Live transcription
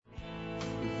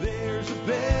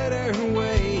better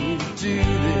way to do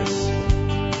this.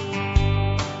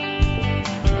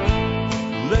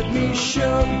 Let me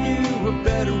show you a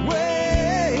better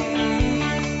way.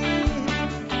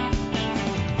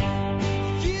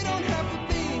 You don't have to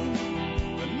be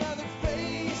another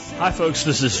face. Hi, folks.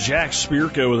 This is Jack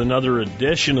Spirko with another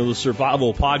edition of the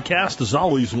Survival Podcast. As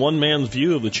always, one man's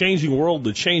view of the changing world,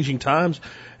 the changing times,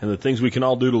 and the things we can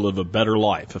all do to live a better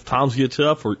life if times get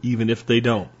tough or even if they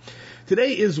don't.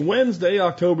 Today is Wednesday,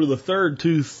 October the 3rd,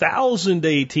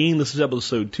 2018. This is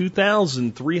episode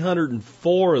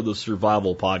 2304 of the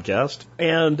Survival Podcast.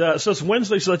 And so it's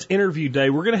Wednesday, so that's interview day.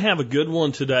 We're going to have a good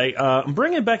one today. I'm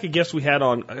bringing back a guest we had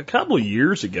on a couple of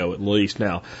years ago at least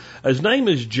now. His name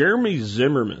is Jeremy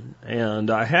Zimmerman, and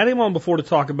I had him on before to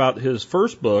talk about his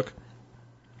first book,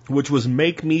 which was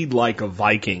Make Mead Like a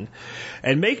Viking.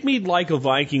 And Make Mead Like a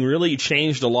Viking really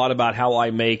changed a lot about how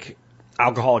I make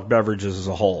alcoholic beverages as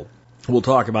a whole. We'll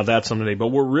talk about that someday. But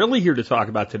what we're really here to talk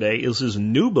about today is his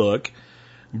new book,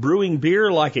 Brewing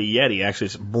Beer Like a Yeti. Actually,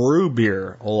 it's Brew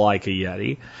Beer Like a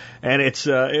Yeti. And it's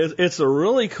a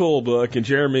really cool book, and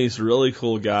Jeremy's a really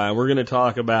cool guy. We're going to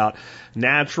talk about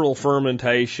natural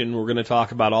fermentation. We're going to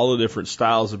talk about all the different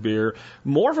styles of beer,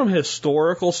 more from a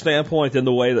historical standpoint than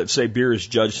the way that, say, beer is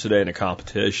judged today in a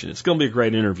competition. It's going to be a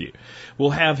great interview.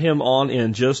 We'll have him on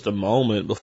in just a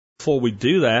moment. Before we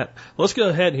do that, let's go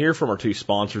ahead and hear from our two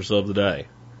sponsors of the day.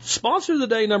 Sponsor of the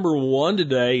day number one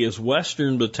today is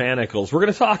Western Botanicals. We're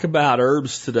going to talk about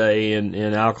herbs today in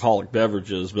alcoholic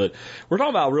beverages, but we're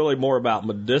talking about really more about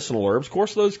medicinal herbs. Of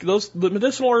course, the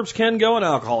medicinal herbs can go in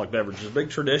alcoholic beverages. Big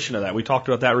tradition of that. We talked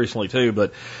about that recently too.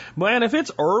 But man, if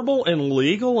it's herbal and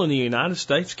legal in the United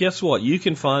States, guess what? You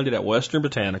can find it at Western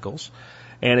Botanicals.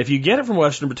 And if you get it from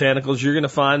Western Botanicals, you're going to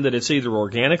find that it's either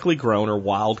organically grown or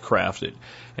wild crafted.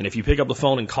 And if you pick up the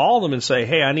phone and call them and say,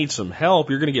 hey, I need some help,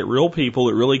 you're going to get real people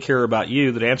that really care about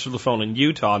you, that answer the phone in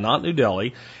Utah, not New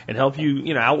Delhi, and help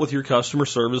you, out with your customer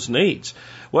service needs.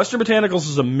 Western Botanicals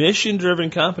is a mission-driven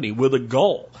company with a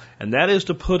goal, and that is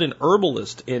to put an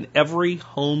herbalist in every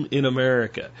home in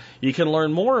America. You can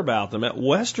learn more about them at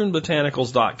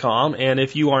westernbotanicals.com, and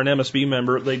if you are an MSB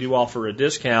member, they do offer a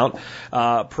discount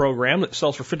program that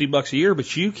sells for $50 a year,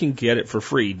 but you can get it for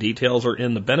free. Details are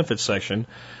in the benefits section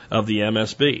of the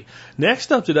MSB.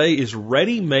 Next up today is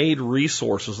Ready Made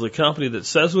Resources, the company that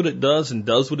says what it does and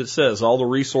does what it says. All the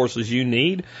resources you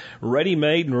need, ready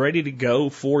made and ready to go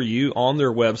for you on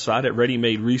their website at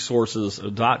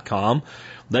readymaderesources.com.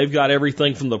 They've got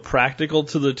everything from the practical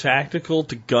to the tactical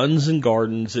to guns and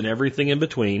gardens and everything in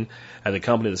between at a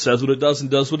company that says what it does and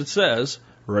does what it says,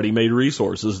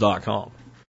 readymaderesources.com.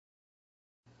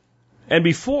 And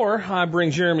before I bring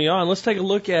Jeremy on, let's take a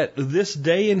look at this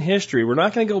day in history. We're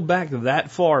not going to go back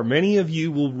that far. Many of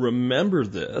you will remember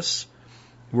this.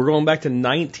 We're going back to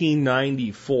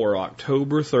 1994,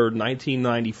 October 3rd,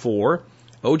 1994.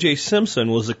 O.J. Simpson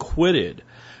was acquitted.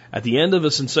 At the end of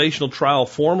a sensational trial,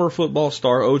 former football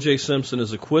star O.J. Simpson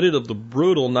is acquitted of the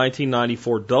brutal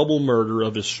 1994 double murder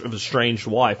of his estranged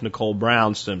wife, Nicole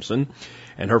Brown Simpson,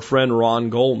 and her friend Ron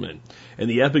Goldman. In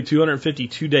the epic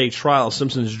 252-day trial,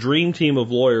 Simpson's dream team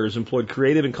of lawyers employed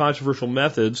creative and controversial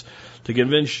methods to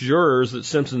convince jurors that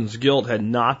Simpson's guilt had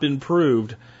not been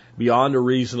proved beyond a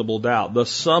reasonable doubt,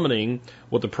 thus summoning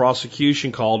what the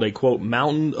prosecution called a, quote,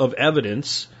 mountain of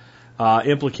evidence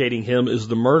implicating him as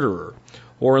the murderer.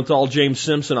 Orenthal James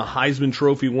Simpson, a Heisman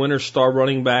Trophy winner, star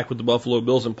running back with the Buffalo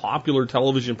Bills and popular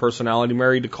television personality,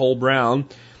 married Nicole Brown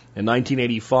in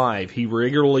 1985. He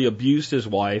regularly abused his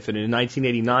wife, and in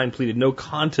 1989 pleaded no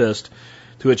contest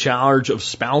to a charge of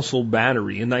spousal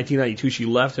battery. In 1992, she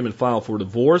left him and filed for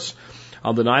divorce.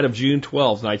 On the night of June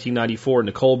 12, 1994,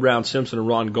 Nicole Brown Simpson and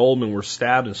Ron Goldman were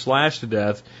stabbed and slashed to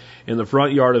death in the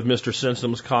front yard of Miss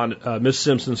Simpson's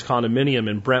condominium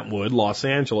in Brentwood, Los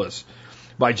Angeles.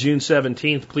 By June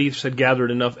 17th, police had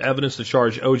gathered enough evidence to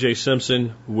charge O.J.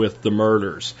 Simpson with the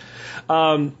murders.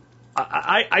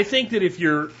 I think that if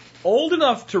you're old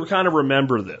enough to kind of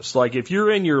remember this, like if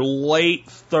you're in your late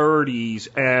 30s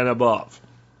and above,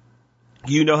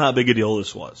 you know how big a deal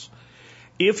this was.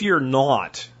 If you're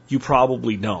not, you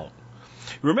probably don't.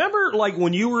 Remember, like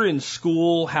when you were in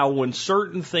school, how when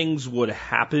certain things would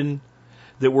happen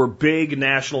that were big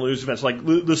national news events, like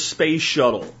the space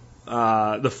shuttle,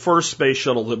 the first space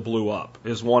shuttle that blew up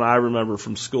is one I remember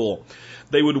from school.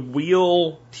 They would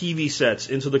wheel TV sets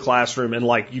into the classroom and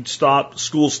like you'd stop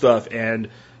school stuff and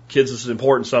kids, this is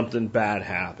important, something bad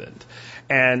happened.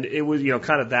 And it was,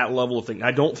 kind of that level of thing.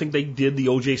 I don't think they did the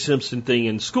O.J. Simpson thing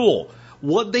in school.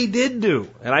 What they did do,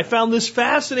 and I found this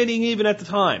fascinating even at the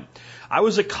time, I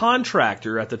was a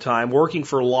contractor at the time working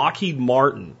for Lockheed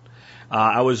Martin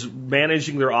I was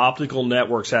managing their optical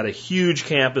networks at a huge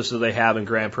campus that they have in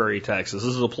Grand Prairie, Texas.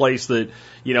 This is a place that,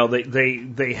 you know,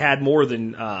 they had more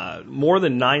than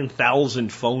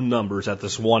 9,000 phone numbers at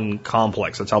this one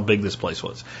complex. That's how big this place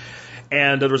was.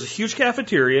 And there was a huge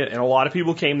cafeteria, and a lot of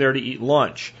people came there to eat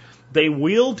lunch. They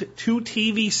wheeled 2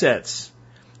 TV sets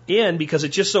in because it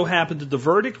just so happened that the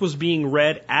verdict was being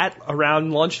read at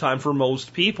around lunchtime for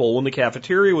most people when the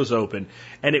cafeteria was open,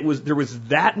 and there was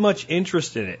that much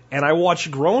interest in it. And I watched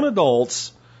grown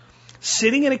adults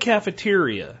sitting in a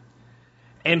cafeteria,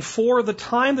 and for the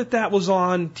time that was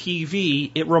on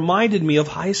TV, it reminded me of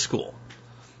high school.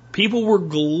 People were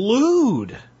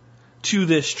glued to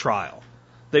this trial.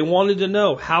 They wanted to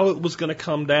know how it was going to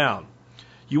come down.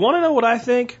 You want to know what I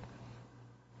think?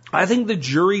 I think the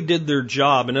jury did their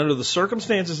job, and under the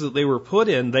circumstances that they were put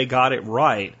in, they got it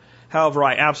right. However,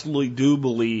 I absolutely do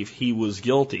believe he was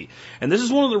guilty. And this is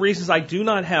one of the reasons I do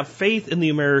not have faith in the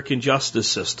American justice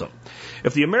system.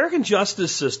 If the American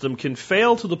justice system can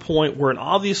fail to the point where an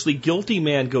obviously guilty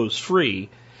man goes free,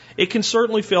 it can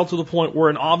certainly fail to the point where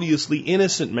an obviously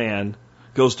innocent man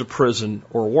goes to prison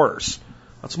or worse.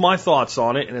 That's my thoughts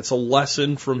on it, and it's a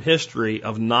lesson from history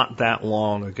of not that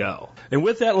long ago. And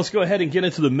with that, let's go ahead and get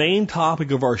into the main topic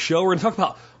of our show. We're going to talk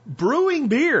about brewing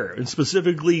beer, and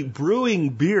specifically brewing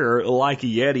beer like a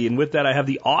Yeti. And with that, I have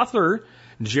the author,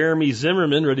 Jeremy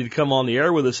Zimmerman, ready to come on the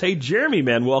air with us. Hey, Jeremy,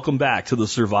 man, welcome back to the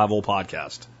Survival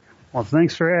Podcast. Well,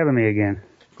 thanks for having me again.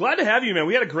 Glad to have you, man.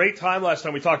 We had a great time last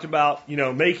time. We talked about,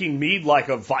 making mead like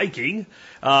a Viking,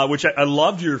 which I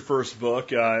loved your first book.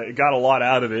 Got a lot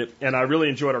out of it, and I really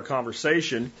enjoyed our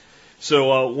conversation.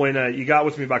 So when you got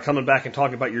with me about coming back and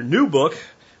talking about your new book,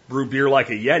 Brew Beer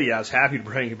Like a Yeti, I was happy to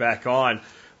bring you back on.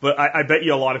 But I bet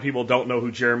you a lot of people don't know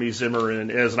who Jeremy Zimmerman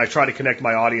is, and I try to connect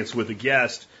my audience with a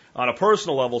guest on a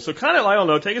personal level. So kind of, I don't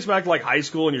know, take us back to like high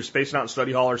school and you're spacing out in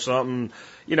study hall or something,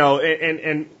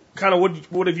 and kind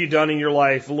of what have you done in your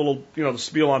life? A little, the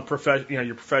spiel on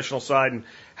your professional side, and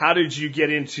how did you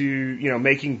get into,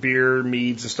 making beer,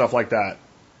 meads, and stuff like that?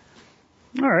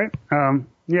 All right.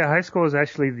 Yeah, high school is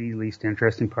actually the least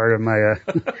interesting part of my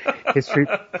history,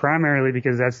 primarily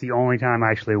because that's the only time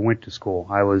I actually went to school.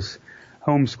 I was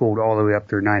homeschooled all the way up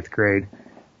through 9th grade,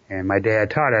 and my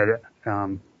dad taught at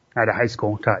a high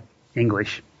school, taught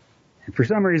English. And for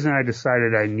some reason, I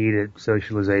decided I needed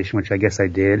socialization, which I guess I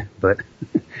did. But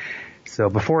so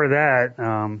before that,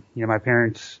 my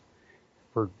parents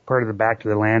were part of the Back to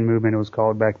the Land movement, it was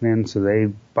called back then. So they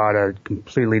bought a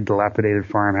completely dilapidated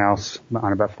farmhouse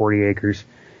on about 40 acres.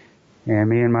 And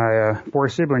me and my 4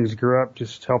 siblings grew up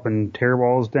just helping tear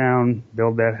walls down,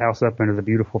 build that house up into the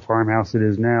beautiful farmhouse it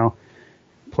is now,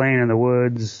 playing in the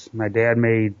woods. My dad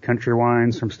made country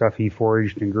wines from stuff he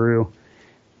foraged and grew.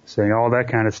 So all that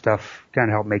kind of stuff kind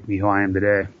of helped make me who I am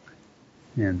today.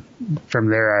 And from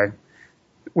there, I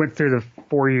went through the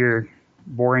 4-year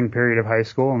boring period of high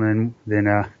school, and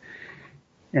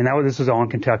this was all in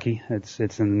Kentucky.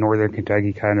 It's in northern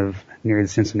Kentucky, kind of near the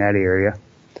Cincinnati area.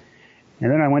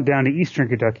 And then I went down to eastern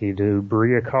Kentucky to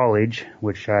Berea College,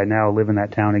 which I now live in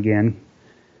that town again.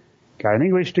 Got an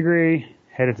English degree,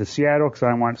 headed to Seattle because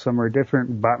I wanted somewhere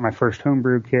different, bought my first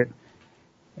homebrew kit,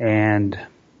 and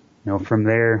from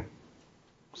there,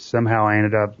 somehow I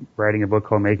ended up writing a book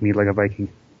called Make Mead Like a Viking.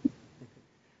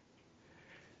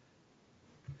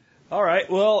 All right.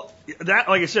 Well,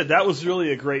 like I said, that was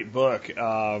really a great book.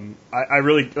 I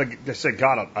really, like I said,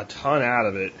 got a ton out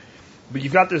of it. But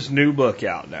you've got this new book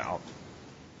out now,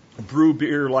 Brew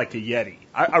Beer Like a Yeti.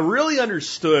 I really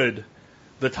understood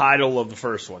the title of the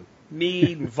first one.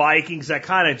 Mead and Vikings, that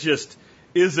kind of just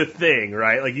is a thing,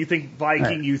 right? Like you think Viking,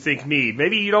 right. You think mead.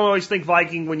 Maybe you don't always think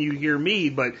Viking when you hear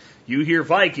mead, but you hear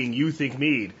Viking, you think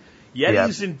mead.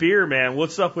 Yetis and beer, man.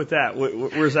 What's up with that?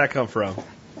 Where's that come from?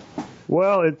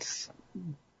 Well, it's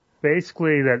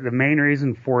basically that the main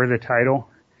reason for the title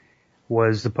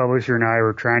was the publisher and I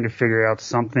were trying to figure out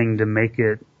something to make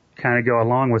it kind of go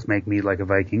along with Make Mead Like a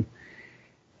Viking.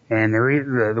 And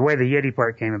the way the Yeti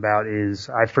part came about is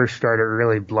I first started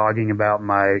really blogging about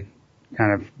my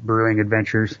kind of brewing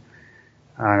adventures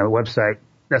on a website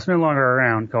that's no longer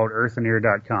around called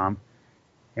earthanear.com.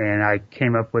 And I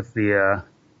came up with the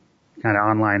kind of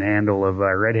online handle of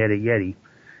Redheaded Yeti.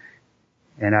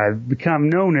 And I've become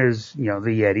known as, the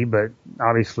Yeti, but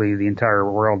obviously the entire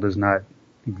world does not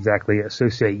exactly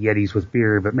associate Yetis with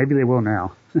beer, but maybe they will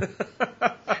now.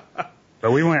 But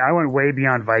I went way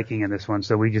beyond Viking in this one,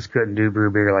 so we just couldn't do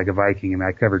brew beer like a Viking, and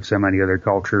I covered so many other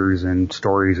cultures and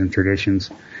stories and traditions.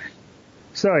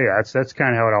 So yeah, that's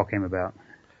kind of how it all came about.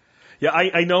 Yeah,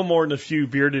 I know more than a few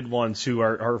bearded ones who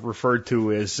are referred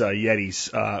to as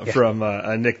Yetis from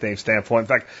a nickname standpoint. In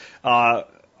fact,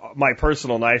 my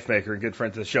personal knife maker, a good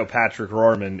friend to the show, Patrick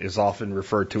Rohrman, is often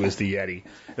referred to as the Yeti.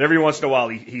 And every once in a while,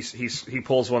 he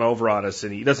pulls one over on us,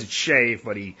 and he doesn't shave,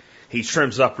 but he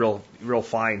trims up real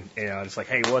fine. You know, it's like,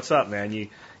 hey, what's up, man?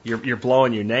 You're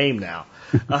blowing your name now.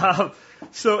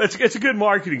 So it's a good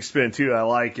marketing spin too. I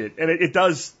like it, and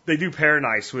they do pair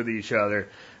nice with each other.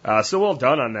 So well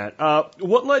done on that.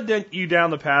 What led you down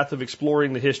the path of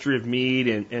exploring the history of mead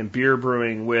and beer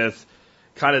brewing with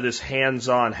kind of this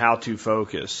hands-on how-to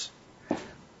focus?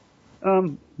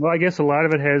 Well, I guess a lot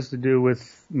of it has to do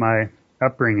with my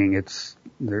upbringing.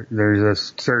 There's a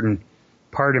certain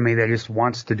part of me that just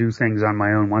wants to do things on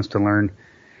my own, wants to learn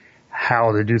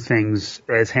how to do things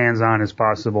as hands-on as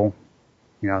possible.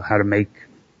 You know, how to make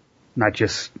not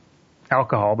just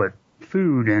alcohol, but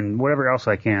food and whatever else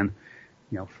I can,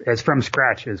 you know, as from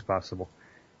scratch as possible.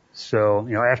 So,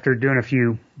 you know, after doing a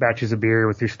few batches of beer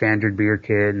with your standard beer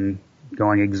kit and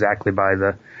going exactly by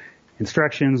the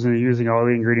instructions and using all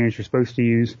the ingredients you're supposed to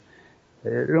use,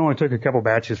 it only took a couple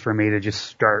batches for me to just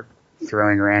start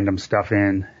throwing random stuff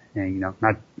in. And, you know,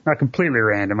 not completely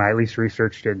random. I at least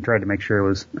researched it and tried to make sure it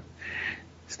was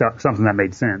something that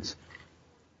made sense.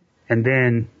 And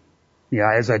then,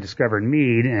 yeah, as I discovered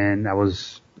mead, and I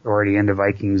was already into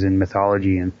Vikings and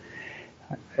mythology, and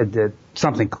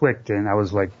something clicked, and I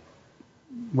was like,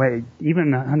 wait,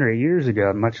 even 100 years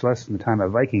ago, much less in the time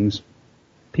of Vikings,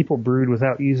 people brewed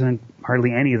without using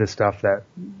hardly any of the stuff that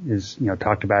is, you know,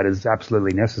 talked about as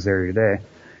absolutely necessary today.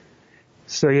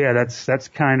 So yeah, that's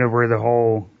kind of where the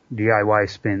whole DIY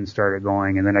spin started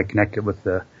going, and then I connected with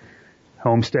the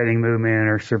homesteading movement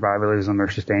or survivalism or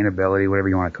sustainability, whatever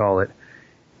you want to call it,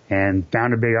 and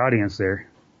found a big audience there,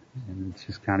 and it's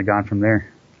just kind of gone from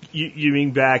there. You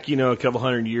mean back, you know, a couple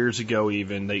 100 years ago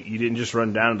even, that you didn't just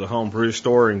run down to the home brew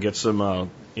store and get some,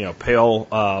 pale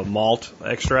malt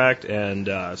extract and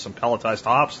some pelletized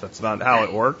hops? That's not how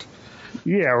it worked?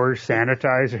 Yeah, or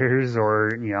sanitizers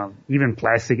or, you know, even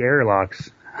plastic airlocks.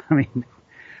 I mean,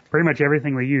 pretty much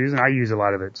everything we use, and I use a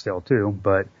lot of it still too,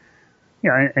 but, you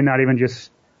know, and not even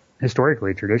just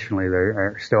historically, traditionally, there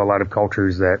are still a lot of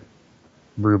cultures that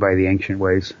brew by the ancient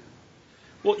ways.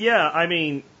 Well, yeah, I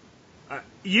mean,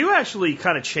 you actually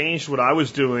kind of changed what I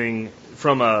was doing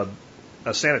from a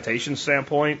sanitation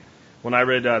standpoint when I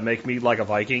read Make Mead Like a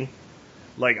Viking.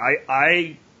 Like,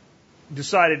 I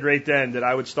decided right then that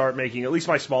I would start making at least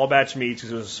my small batch meats,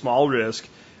 because it was a small risk.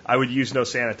 I would use no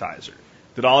sanitizer.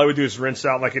 That all I would do is rinse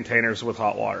out my containers with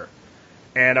hot water.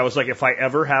 And I was like, if I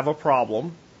ever have a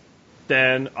problem,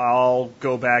 then I'll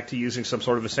go back to using some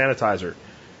sort of a sanitizer.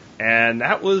 And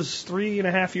that was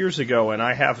 3.5 years ago, and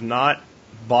I have not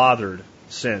bothered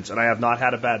since, and I have not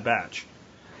had a bad batch.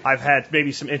 I've had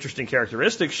maybe some interesting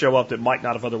characteristics show up that might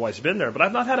not have otherwise been there, but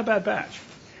I've not had a bad batch.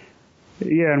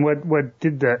 Yeah, and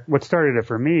what started it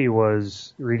for me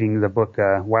was reading the book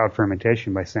Wild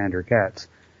Fermentation by Sandor Katz.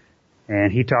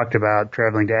 And he talked about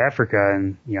traveling to Africa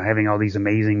and, you know, having all these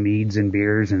amazing meads and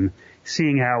beers and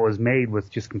seeing how it was made with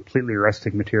just completely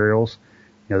rustic materials.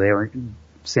 You know, they weren't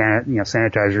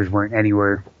sanitizers weren't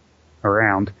anywhere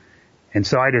around. And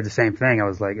so I did the same thing. I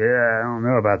was like, yeah, I don't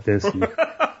know about this. And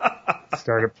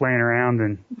started playing around,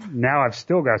 and now I've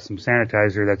still got some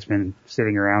sanitizer that's been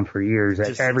sitting around for years.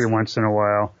 Every once in a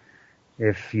while,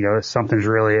 if, you know, something's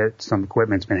really, some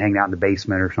equipment's been hanging out in the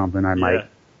basement or something, I might.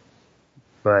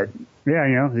 But yeah,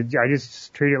 you know, I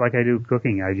just treat it like I do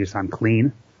cooking. I'm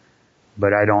clean,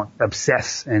 but I don't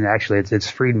obsess. And actually, it's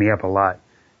freed me up a lot.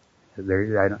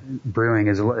 Brewing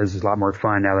is a lot more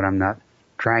fun now that I'm not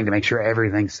trying to make sure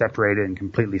everything's separated and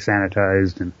completely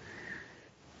sanitized. And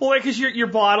well, because you're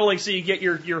bottling, so you get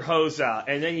your hose out,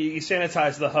 and then you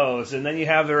sanitize the hose, and then you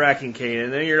have the racking cane,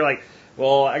 and then you're like,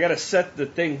 well, I got to set the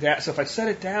thing down. So if I set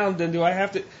it down, then do I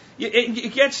have to?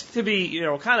 It gets to be, you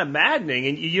know, kind of maddening,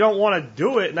 and you don't want to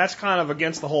do it, and that's kind of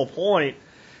against the whole point.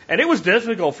 And it was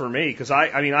difficult for me because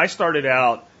I started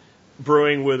out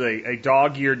brewing with a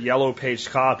dog-eared yellow-paged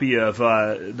copy of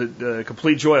the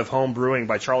Complete Joy of Home Brewing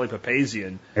by Charlie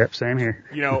Papazian. Yep, same here.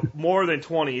 You know, more than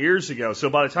 20 years ago. So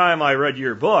by the time I read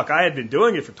your book, I had been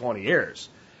doing it for 20 years.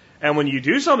 And when you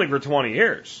do something for 20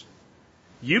 years,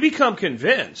 you become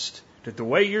convinced that the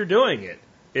way you're doing it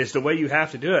is the way you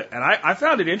have to do it. And I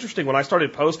found it interesting when I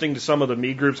started posting to some of the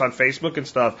mead groups on Facebook and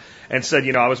stuff and said,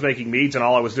 you know, I was making meads and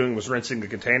all I was doing was rinsing the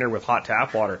container with hot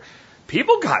tap water.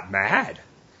 People got mad.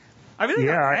 I mean, they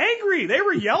got angry. They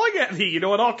were yelling at me, you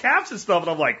know, in all caps and stuff.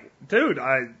 And I'm like, dude,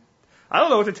 I don't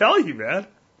know what to tell you, man.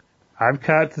 I've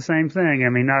caught the same thing. I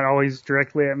mean, not always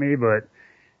directly at me, but,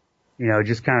 you know,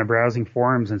 just kind of browsing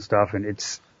forums and stuff. And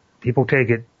people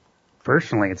take it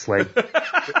personally. It's like,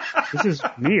 this is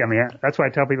me. I mean, that's why I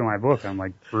tell people in my book, I'm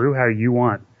like, brew how you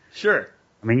want. Sure.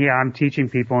 I mean, yeah, I'm teaching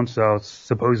people, and so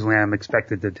supposedly I'm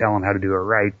expected to tell them how to do it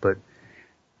right. But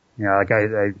you know, like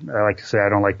I like to say, I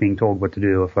don't like being told what to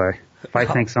do. If I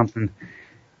think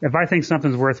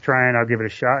something's worth trying, I'll give it a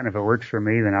shot, and if it works for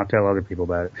me, then I'll tell other people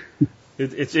about it.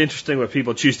 It's interesting what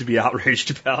people choose to be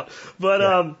outraged about.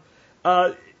 But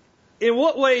in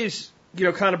what ways, you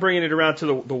know, kind of bringing it around to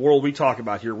the world we talk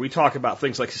about here, we talk about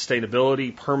things like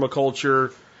sustainability,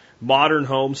 permaculture, modern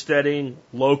homesteading,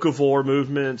 locavore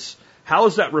movements. How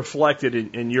is that reflected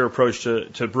in your approach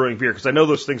to brewing beer? Because I know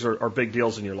those things are big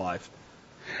deals in your life.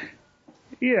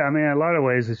 Yeah, I mean, in a lot of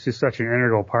ways, it's just such an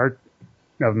integral part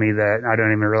of me that I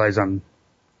don't even realize I'm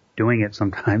doing it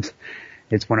sometimes.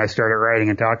 It's when I started writing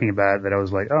and talking about it that I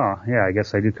was like, oh, yeah, I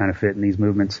guess I do kind of fit in these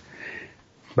movements.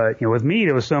 But, you know, with meat,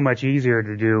 it was so much easier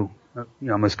to do, you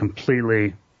know, almost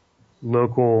completely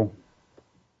local,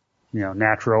 you know,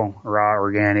 natural, raw,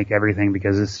 organic, everything,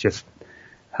 because it's just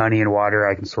honey and water.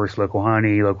 I can source local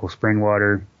honey, local spring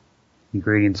water,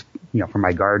 ingredients, you know, from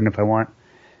my garden if I want.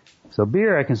 So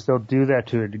beer, I can still do that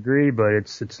to a degree, but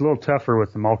it's a little tougher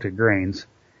with the malted grains.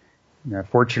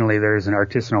 Fortunately, there's an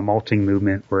artisanal malting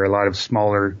movement where a lot of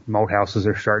smaller malt houses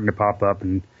are starting to pop up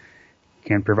and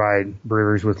can provide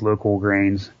brewers with local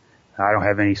grains. I don't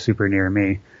have any super near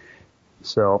me.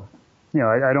 So, you know,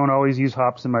 I don't always use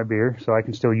hops in my beer, so I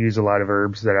can still use a lot of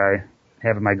herbs that I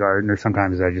have in my garden, or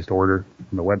sometimes I just order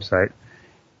from the website.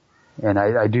 And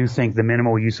I do think the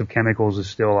minimal use of chemicals is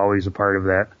still always a part of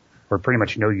that, or pretty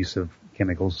much no use of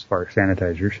chemicals as far as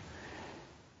sanitizers.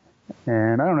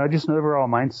 And I don't know, just an overall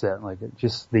mindset, like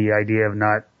just the idea of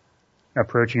not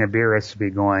approaching a beer recipe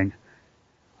going,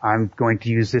 I'm going to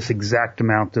use this exact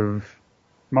amount of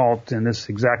malt and this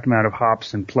exact amount of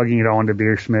hops and plugging it all into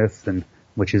Beersmith, and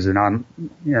which is a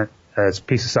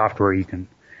piece of software you can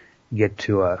get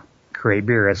to create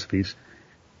beer recipes,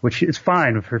 which is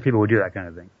fine for people who do that kind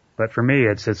of thing. But for me,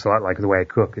 it's a lot like the way I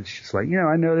cook. It's just like, you know,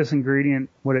 I know this ingredient,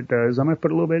 what it does. I'm going to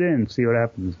put a little bit in and see what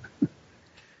happens.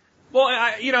 Well,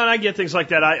 and I get things like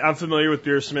that. I'm familiar with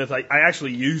Beersmith. I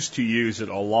actually used to use it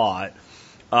a lot.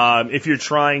 If you're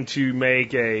trying to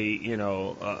make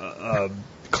a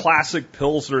classic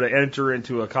Pilsner to enter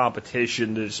into a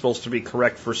competition that is supposed to be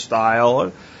correct for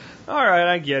style, all right,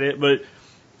 I get it. But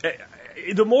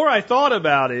the more I thought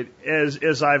about it,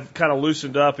 as I've kind of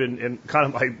loosened up and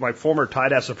kind of my former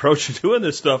tight-ass approach to doing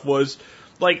this stuff was,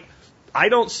 like, I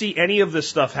don't see any of this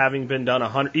stuff having been done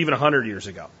 100 years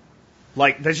ago.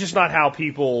 Like, that's just not how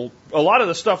people, a lot of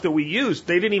the stuff that we use,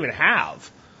 they didn't even have.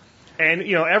 And,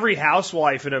 you know, every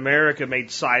housewife in America made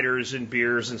ciders and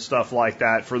beers and stuff like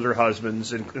that for their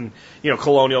husbands and you know,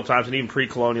 colonial times and even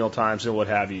pre-colonial times and what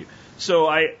have you. So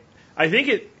I think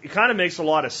it kind of makes a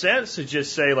lot of sense to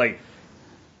just say, like,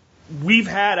 we've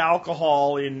had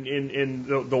alcohol in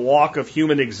the walk of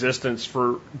human existence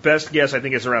for, best guess, I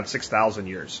think it's around 6,000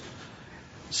 years.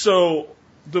 So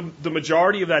the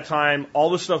majority of that time,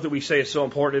 all the stuff that we say is so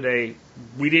important today,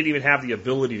 we didn't even have the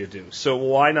ability to do. So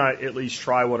why not at least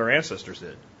try what our ancestors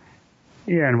did?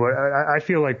 Yeah, and I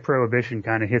feel like Prohibition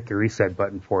kind of hit the reset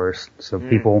button for us. So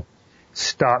people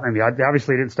stopped. I mean,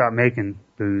 obviously didn't stop making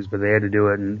booze, but they had to do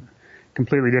it in a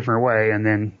completely different way. And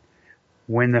then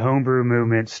when the homebrew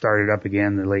movement started up again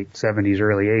in the late 70s,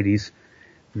 early 80s,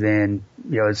 then,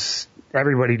 you know, it's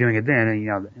everybody doing it then. And,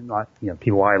 you know,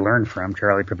 people I learned from,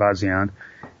 Charlie Provazion.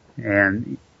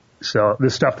 And so the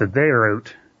stuff that they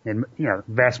wrote, and, you know,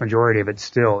 the vast majority of it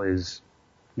still is,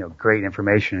 you know, great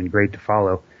information and great to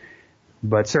follow.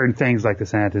 But certain things like the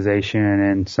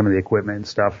sanitization and some of the equipment and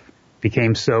stuff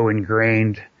became so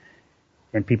ingrained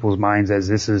in people's minds as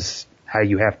this is how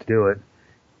you have to do it.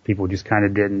 People just kind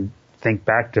of didn't think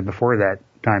back to before that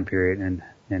time period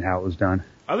and how it was done.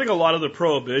 I think a lot of the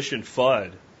Prohibition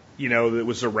FUD, you know, that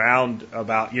was around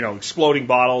about, you know, exploding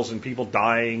bottles and people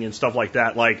dying and stuff like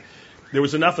that, like, there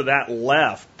was enough of that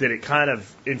left that it kind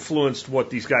of influenced what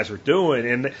these guys were doing.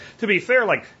 And to be fair,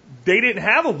 like, they didn't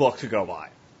have a book to go by.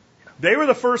 They were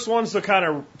the first ones to kind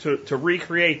of to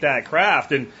recreate that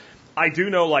craft. And I do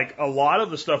know, like, a lot of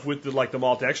the stuff with the, like, the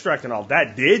malt extract and all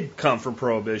that did come from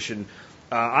Prohibition.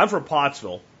 I'm from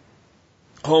Pottsville,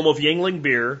 home of Yuengling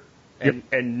beer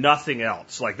and nothing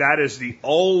else. Like, that is the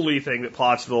only thing that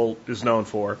Pottsville is known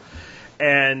for.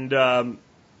 And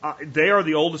they are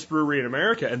the oldest brewery in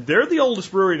America, and they're the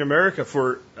oldest brewery in America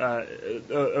for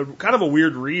kind of a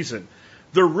weird reason.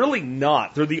 They're really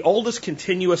not. They're the oldest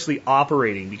continuously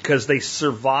operating because they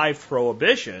survived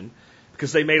Prohibition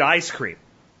because they made ice cream.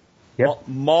 Yep.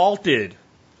 Malted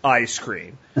ice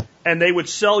cream. And they would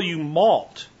sell you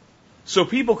malt. So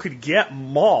people could get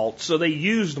malt, so they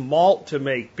used malt to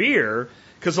make beer,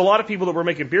 because a lot of people that were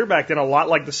making beer back then, a lot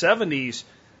like the 70s,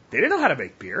 they didn't know how to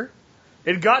make beer.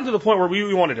 it had gotten to the point where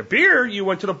we wanted a beer, you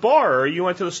went to the bar or you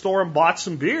went to the store and bought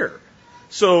some beer.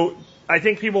 So I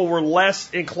think people were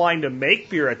less inclined to make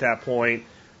beer at that point.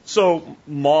 So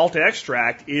malt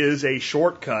extract is a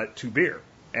shortcut to beer.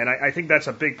 And I think that's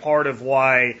a big part of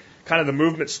why kind of the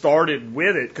movement started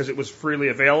with it, because it was freely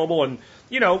available. And,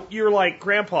 you know, you're like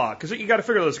Grandpa, because you got to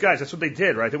figure those guys, that's what they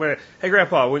did, right? They went, hey,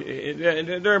 Grandpa,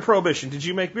 during Prohibition, did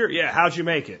you make beer? Yeah, how'd you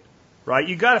make it? Right?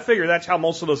 You got to figure that's how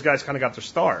most of those guys kind of got their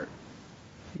start.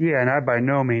 Yeah, and I by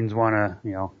no means want to,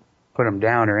 you know, put them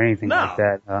down or anything like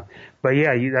that. But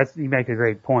yeah, you make a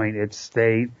great point. It's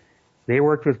they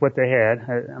worked with what they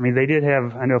had. I mean, they did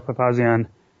have, I know Papazian,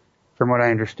 from what I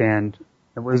understand,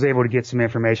 was able to get some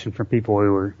information from people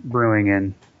who were brewing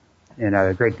in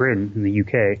Great Britain, in the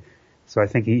UK. So I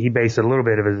think he based a little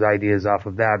bit of his ideas off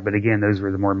of that. But again, those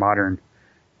were the more modern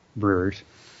brewers.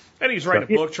 And he's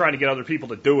writing a book trying to get other people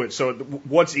to do it. So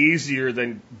what's easier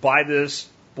than buy this,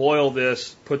 boil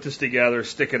this, put this together,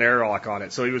 stick an airlock on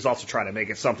it? So he was also trying to make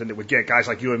it something that would get guys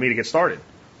like you and me to get started.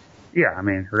 Yeah, I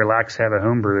mean, relax, have a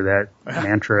homebrew. That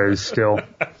mantra is still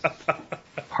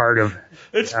part of.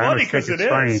 It's funny because it is.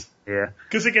 Funny. Yeah.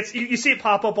 Because it gets, you see it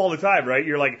pop up all the time, right?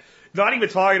 You're like, not even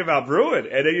talking about brewing.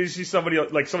 And then you see somebody,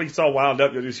 like somebody gets all wound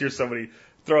up, you'll just hear somebody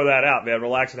throw that out, man,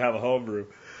 relax and have a homebrew.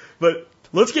 But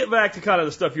let's get back to kind of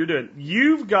the stuff you're doing.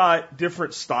 You've got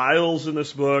different styles in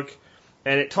this book,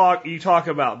 and you talk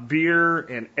about beer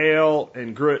and ale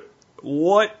and grit.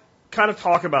 What, kind of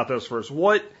talk about those first.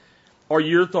 What are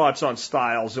your thoughts on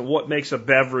styles and what makes a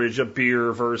beverage a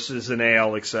beer versus an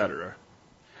ale, et cetera?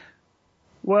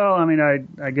 Well, I mean,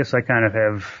 I guess I kind of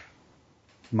have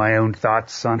my own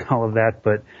thoughts on all of that,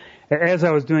 but as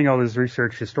I was doing all this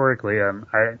research historically,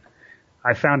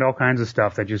 I found all kinds of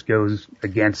stuff that just goes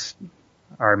against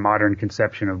our modern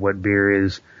conception of what beer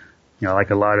is. You know, like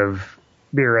a lot of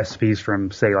beer recipes from,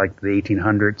 say, like the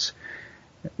 1800s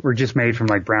were just made from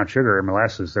like brown sugar or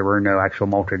molasses. There were no actual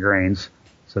malted grains,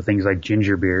 so things like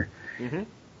ginger beer. Mm-hmm.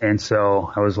 And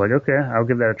so I was like, okay, I'll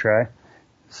give that a try.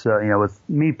 So, you know, with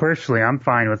me personally, I'm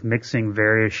fine with mixing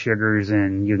various sugars,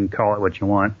 and you can call it what you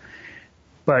want.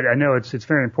 But I know it's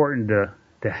very important to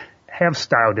have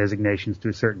style designations to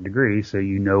a certain degree, so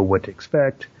you know what to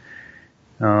expect.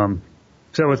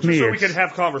 So with me, so we can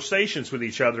have conversations with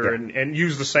each other and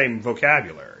use the same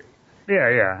vocabulary.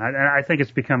 Yeah. And I think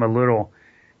it's become a little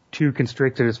too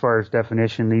constricted as far as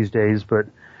definition these days. But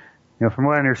you know, from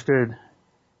what I understood,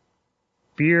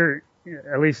 beer,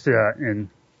 at least in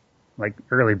like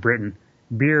early Britain,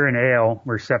 beer and ale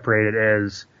were separated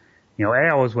as, you know,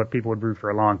 ale is what people would brew for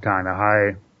a long time, a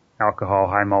high alcohol,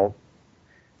 high malt,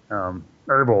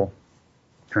 herbal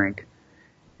drink.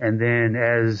 And then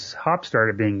as hops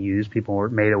started being used, people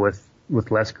made it with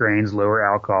less grains, lower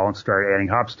alcohol, and started adding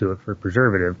hops to it for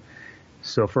preservative.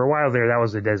 So for a while there, that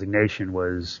was the designation,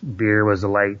 was beer was a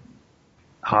light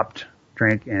hopped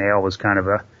drink and ale was kind of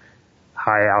a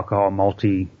high alcohol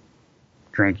malty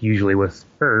drink, usually with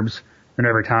herbs. And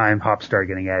over time, hops started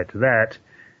getting added to that.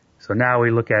 So now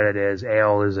we look at it as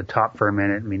ale is a top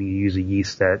fermentant, meaning you use a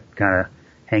yeast that kind of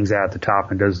hangs out at the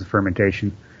top and does the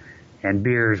fermentation. And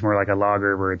beer is more like a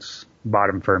lager where it's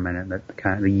bottom fermentant, that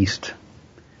kind of the yeast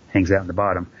hangs out in the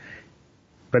bottom.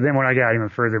 But then when I got even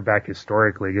further back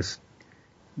historically,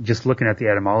 just looking at the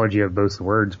etymology of both the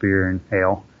words beer and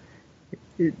ale,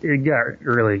 it got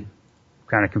really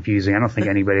kind of confusing. I don't think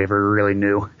anybody ever really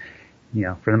knew. You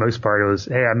know, for the most part, it was,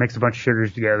 hey, I mixed a bunch of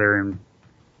sugars together and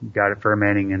got it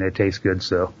fermenting and it tastes good,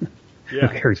 so who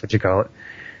cares what you call it?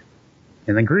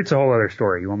 And then Groot's a whole other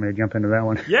story. You want me to jump into that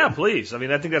one? Yeah, please. I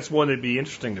mean, I think that's one that'd be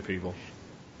interesting to people.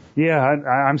 Yeah,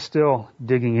 I'm still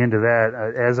digging into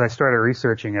that. As I started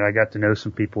researching it, I got to know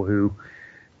some people who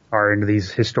are into these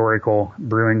historical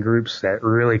brewing groups that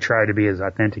really try to be as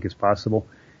authentic as possible.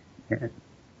 And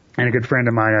a good friend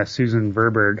of mine, Susan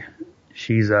Verberg,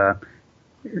 she's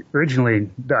originally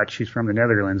Dutch. She's from the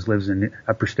Netherlands, lives in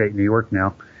upper state New York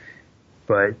now.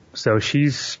 But so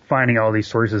she's finding all these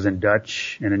sources in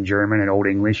Dutch and in German and Old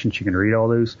English, and she can read all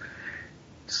those.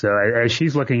 So as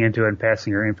she's looking into it and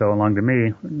passing her info along to me,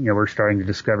 you know, we're starting to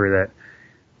discover that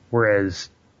whereas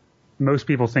most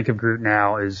people think of Groot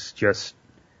now as just,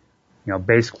 you know,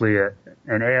 basically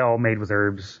an ale made with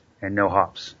herbs and no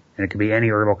hops. And it could be any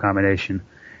herbal combination.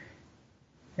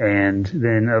 And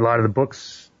then a lot of the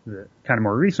books, the kind of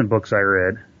more recent books I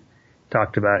read,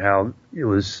 talked about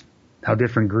how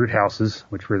different Groot houses,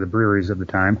 which were the breweries of the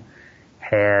time,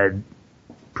 had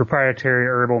proprietary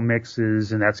herbal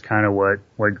mixes, and that's kind of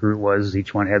what Groot was.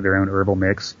 Each one had their own herbal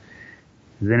mix.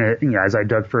 Then, you know, as I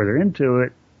dug further into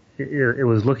it, it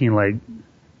was looking like,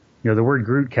 you know, the word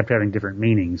Groot kept having different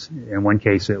meanings. In one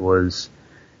case, it was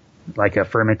like a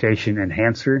fermentation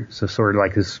enhancer. So sort of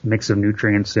like this mix of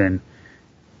nutrients and,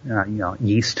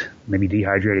 yeast, maybe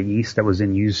dehydrated yeast that was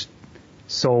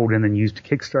sold and then used to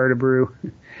kickstart a brew.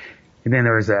 And then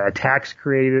there was a tax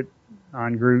created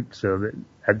on Groot, so that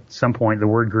at some point the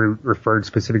word Groot referred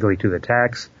specifically to the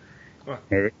tax. Huh.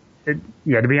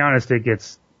 To be honest, it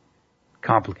gets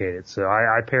complicated. So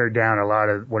I pared down a lot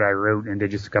of what I wrote and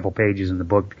did just a couple pages in the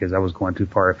book because I was going too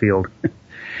far afield.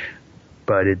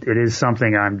 But it is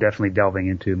something I'm definitely delving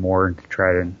into more to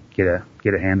try to get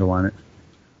a handle on it.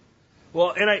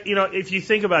 Well, and if you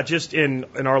think about just in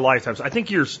our lifetimes, I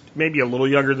think you're maybe a little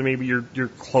younger than me, but you're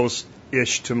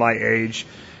close-ish to my age.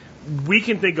 We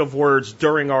can think of words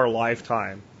during our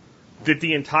lifetime that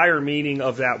the entire meaning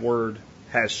of that word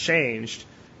has changed,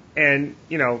 and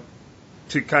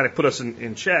to kind of put us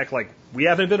in check, like we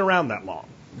haven't been around that long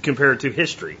compared to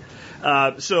history.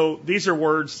 So these are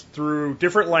words through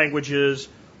different languages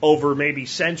over maybe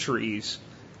centuries.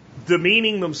 The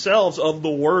meaning themselves of the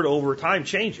word over time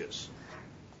changes.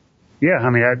 Yeah,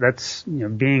 I mean, that's,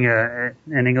 being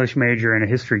an English major and a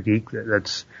history geek,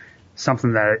 that's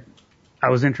something that I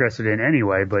was interested in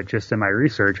anyway, but just in my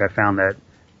research, I found that,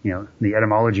 the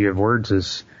etymology of words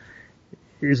is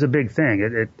a big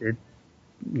thing. It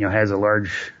has a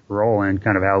large role in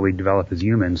kind of how we develop as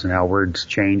humans and how words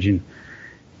change. And,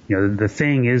 the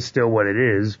thing is still what it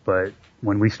is, but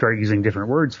when we start using different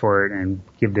words for it and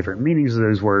give different meanings to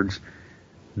those words,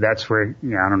 that's where,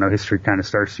 history kind of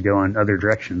starts to go in other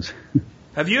directions.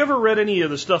 Have you ever read any of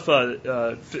the stuff,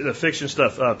 the fiction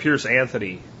stuff Pierce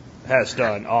Anthony has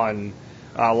done on,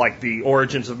 like the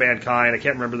origins of mankind? I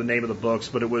can't remember the name of the books,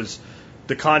 but it was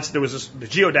the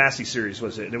Geodasy series,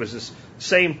 was it? It was this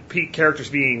same characters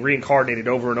being reincarnated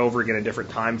over and over again in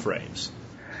different time frames.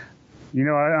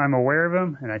 I'm aware of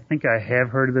them, and I think I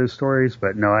have heard of those stories,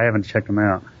 but no, I haven't checked them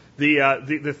out.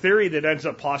 The theory that ends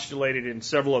up postulated in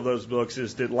several of those books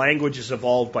is that language is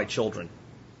evolved by children.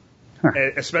 Huh.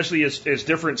 Especially as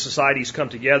different societies come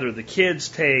together, the kids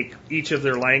take each of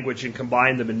their language and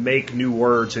combine them and make new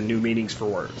words and new meanings for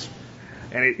words.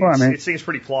 And it seems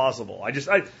pretty plausible. It's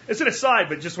an aside,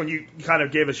 but just when you kind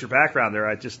of gave us your background there,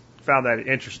 I just found that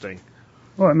interesting.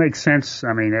 Well, it makes sense.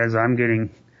 I mean, as I'm getting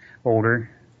older,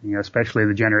 especially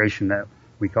the generation that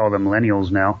we call the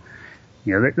millennials now,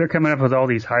 they're coming up with all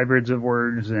these hybrids of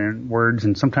words,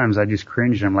 and sometimes I just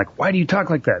cringe and I'm like, why do you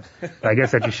talk like that? I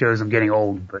guess that just shows I'm getting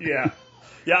old. But Yeah,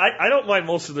 I don't mind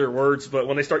most of their words, but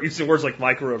when they start using words like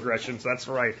microaggressions, that's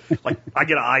right. Like, I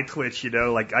get an eye twitch,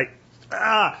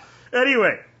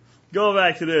 Anyway, going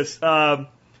back to this, can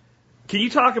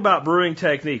you talk about brewing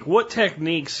technique? What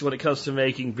techniques, when it comes to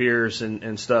making beers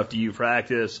and stuff, do you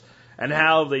practice, and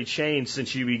how have they changed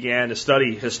since you began to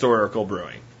study historical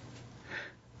brewing?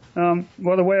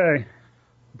 Well, the way I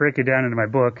break it down into my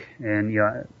book, and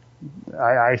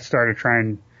I started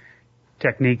trying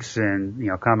techniques and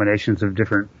combinations of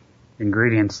different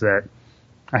ingredients that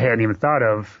I hadn't even thought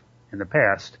of in the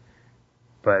past.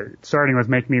 But starting with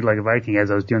Make Mead Like a Viking,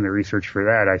 as I was doing the research for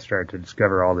that, I started to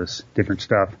discover all this different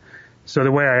stuff. So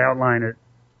the way I outline it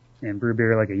in Brew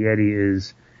Beer Like a Yeti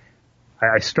is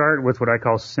I start with what I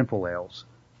call simple ales,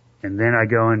 and then I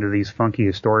go into these funky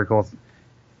historical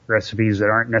recipes that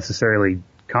aren't necessarily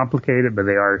complicated, but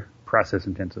they are process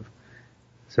intensive.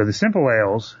 So the simple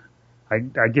ales,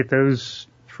 I get those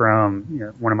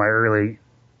from one of my early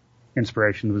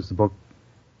inspirations was the book,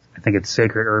 I think it's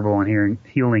Sacred Herbal and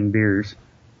Healing Beers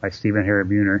by Stephen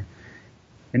Harabuner.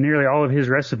 And nearly all of his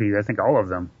recipes, I think all of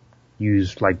them,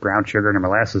 use like brown sugar and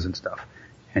molasses and stuff.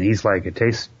 And he's like, it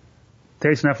tastes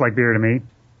enough like beer to me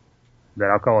that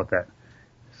I'll call it that.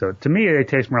 So to me, they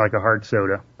taste more like a hard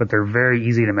soda, but they're very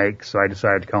easy to make, so I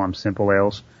decided to call them simple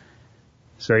ales.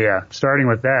 So yeah, starting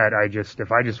with that,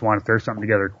 if I just want to throw something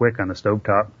together quick on the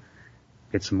stovetop,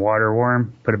 get some water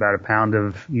warm, put about a pound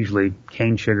of usually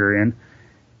cane sugar in,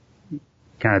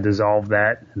 kind of dissolve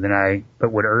that, and then I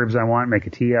put what herbs I want, make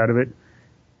a tea out of it,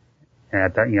 and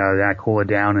at that, then I cool it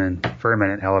down and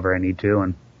ferment it however I need to,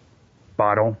 and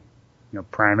bottle,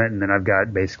 prime it, and then I've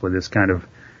got basically this kind of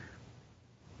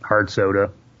hard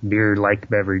soda, beer-like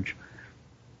beverage.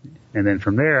 And then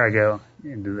from there I go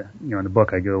into in the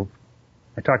book I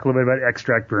talk a little bit about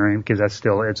extract brewing because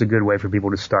it's a good way for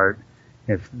people to start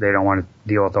if they don't want to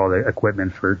deal with all the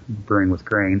equipment for brewing with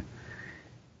grain.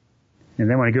 And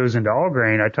then when it goes into all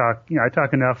grain, I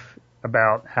talk enough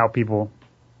about how people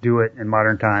do it in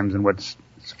modern times and what's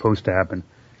supposed to happen.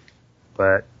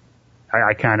 But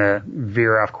I kind of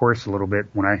veer off course a little bit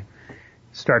when I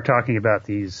start talking about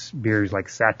these beers like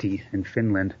Sati in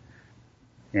Finland.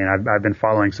 And I've been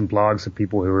following some blogs of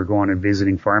people who are going and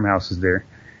visiting farmhouses there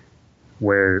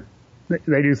where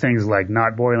they do things like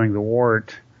not boiling the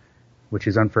wort, which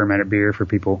is unfermented beer for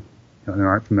people who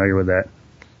aren't familiar with that.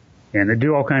 And they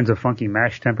do all kinds of funky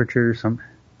mash temperatures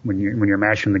when you're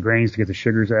mashing the grains to get the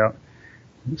sugars out.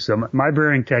 So my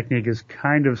brewing technique has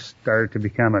kind of started to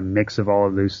become a mix of all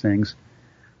of those things.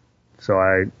 So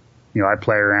I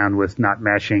play around with not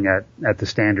mashing at the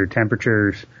standard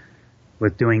temperatures,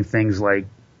 with doing things like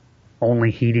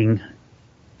only heating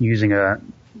using a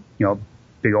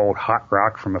big old hot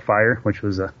rock from a fire, which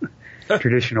was a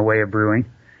traditional way of brewing.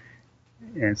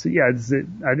 And so, yeah,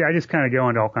 I just kind of go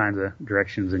into all kinds of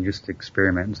directions and just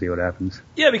experiment and see what happens.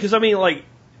 Yeah, because, I mean, like,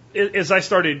 as I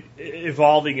started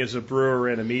evolving as a brewer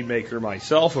and a mead maker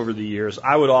myself over the years,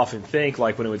 I would often think,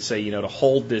 like, when it would say, to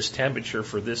hold this temperature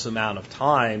for this amount of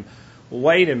time,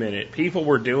 wait a minute, people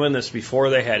were doing this before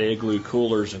they had igloo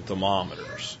coolers and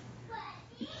thermometers.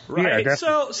 Right? Yeah,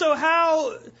 so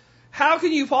how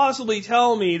can you possibly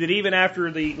tell me that even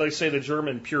after let's say the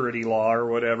German purity law or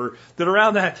whatever, that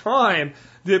around that time,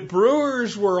 that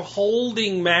brewers were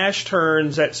holding mash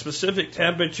turns at specific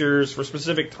temperatures for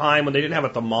specific time when they didn't have a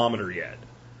thermometer yet?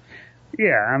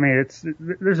 Yeah, I mean,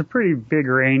 there's a pretty big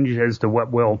range as to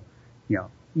what will,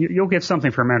 you'll get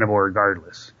something fermentable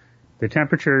regardless. The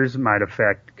temperatures might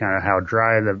affect kind of how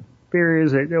dry the beer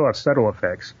is. They'll have subtle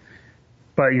effects.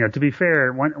 But, to be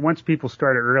fair, once people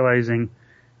started realizing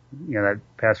that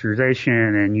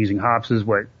pasteurization and using hops is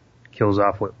what kills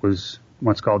off what was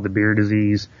once called the beer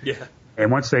disease. Yeah.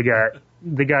 And once they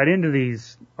got into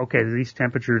these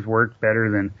temperatures work better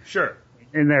than sure.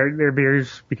 And their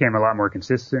beers became a lot more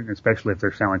consistent, especially if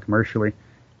they're selling commercially.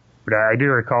 But I do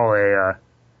recall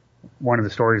one of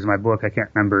the stories in my book. I can't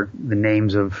remember the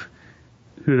names of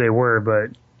who they were,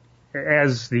 but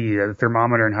as the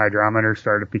thermometer and hydrometer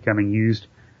started becoming used,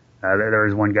 there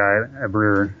was one guy, a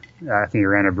brewer, I think he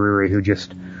ran a brewery, who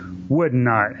just would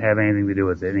not have anything to do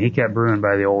with it. And he kept brewing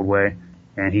by the old way,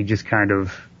 and he just kind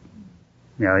of,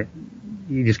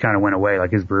 went away.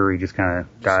 Like his brewery just kind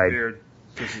of died.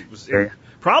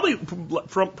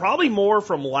 Probably more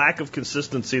from lack of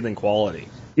consistency than quality.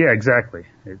 Yeah, exactly.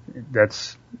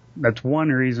 That's one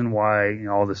reason why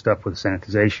all the stuff with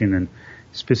sanitization and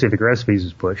specific recipes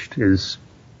is pushed is,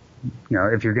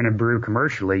 if you're going to brew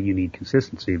commercially, you need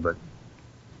consistency, but,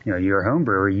 you're a home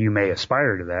brewer, you may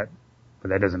aspire to that,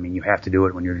 but that doesn't mean you have to do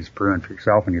it when you're just brewing for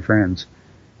yourself and your friends.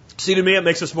 See, to me, it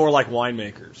makes us more like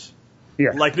winemakers.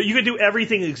 Yeah. Like, you can do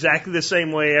everything exactly the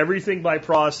same way, everything by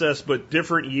process, but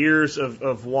different years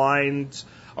of wines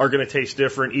are going to taste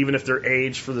different, even if they're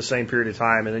aged for the same period of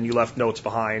time, and then you left notes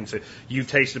behind, so you've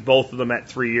tasted both of them at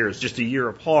 3 years, just a year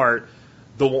apart.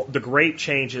 The grape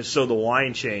changes, so the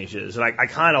wine changes. And I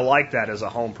kind of like that as a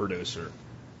home producer.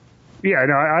 Yeah,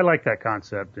 no, I like that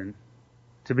concept. And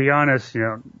to be honest,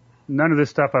 none of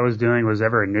this stuff I was doing was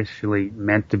ever initially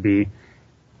meant to be,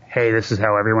 hey, this is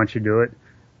how everyone should do it.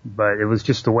 But it was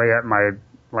just the way my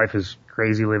life is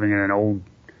crazy, living in an old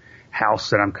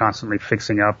house that I'm constantly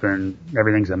fixing up, and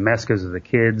everything's a mess because of the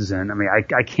kids. And I mean,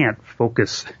 I can't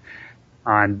focus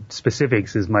on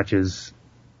specifics as much as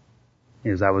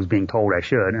I was being told I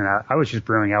should, and I was just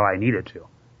brewing how I needed to.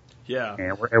 Yeah.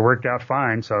 And it worked out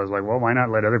fine, so I was like, well, why not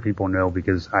let other people know,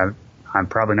 because I'm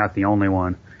probably not the only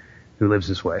one who lives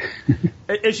this way.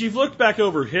 As you've looked back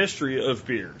over history of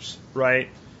beers, right,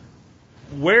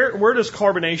 where does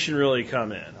carbonation really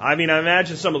come in? I mean, I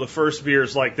imagine some of the first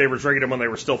beers, like they were drinking them when they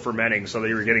were still fermenting, so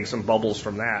they were getting some bubbles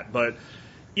from that. But,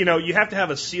 you have to have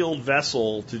a sealed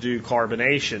vessel to do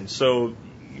carbonation, so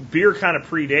beer kind of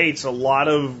predates a lot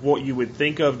of what you would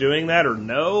think of doing that, or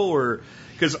no, or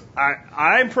because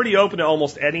I'm pretty open to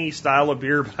almost any style of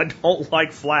beer, but I don't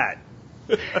like flat.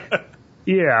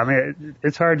 Yeah, I mean,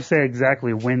 it's hard to say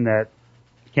exactly when that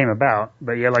came about,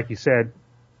 but yeah, like you said,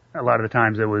 a lot of the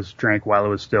times it was drank while it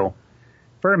was still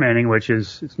fermenting, which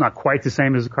it's not quite the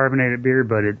same as a carbonated beer,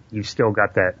 but you've still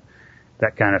got that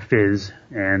kind of fizz.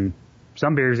 And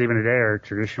some beers even today are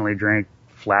traditionally drank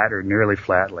flat or nearly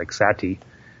flat, like Sati.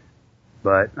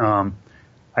 But,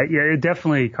 it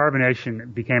definitely,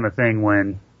 carbonation became a thing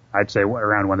when, I'd say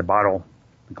around when the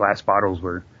glass bottles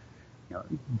were,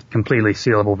 completely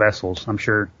sealable vessels. I'm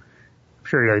sure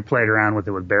they played around with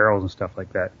it with barrels and stuff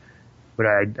like that. But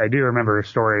I do remember a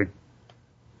story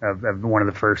of one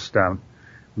of the first, when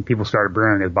people started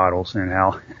brewing with bottles, and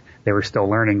how they were still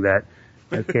learning that,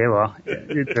 okay, well,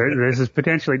 this is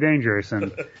potentially dangerous.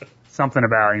 And something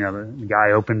about, the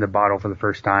guy opened the bottle for the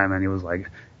first time and he was like,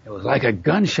 it was like a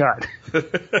gunshot.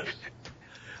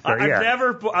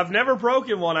 I've never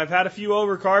broken one. I've had a few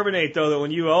overcarbonate, though, that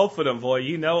when you open them, boy,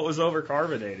 it was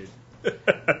overcarbonated.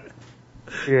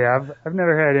 Yeah, I've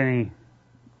never had any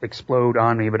explode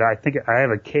on me, but I think I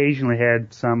have occasionally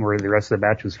had some where the rest of the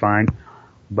batch was fine,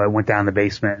 but I went down the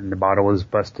basement and the bottle was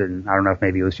busted. And I don't know if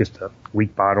maybe it was just a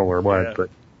weak bottle or what,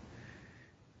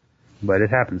 but it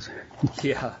happens.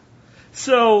 Yeah.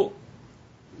 So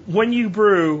when you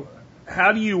brew,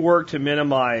 how do you work to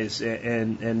minimize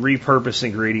and repurpose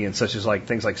ingredients such as like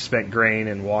things like spent grain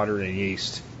and water and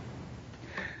yeast?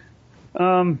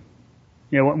 When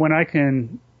I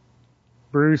can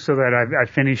brew so that I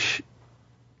finish,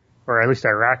 or at least I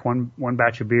rack one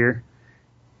batch of beer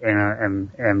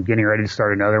and am getting ready to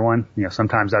start another one.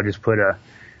 Sometimes I'll just put a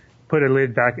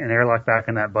lid back, an airlock back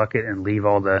in that bucket and leave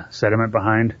all the sediment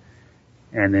behind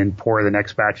and then pour the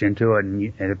next batch into it,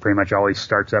 and it pretty much always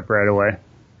starts up right away.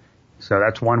 So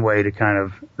that's one way to kind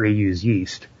of reuse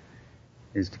yeast,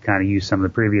 is to kind of use some of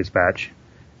the previous batch.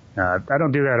 I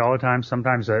don't do that all the time.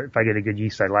 Sometimes if I get a good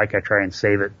yeast I try and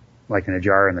save it like in a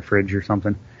jar in the fridge or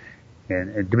something.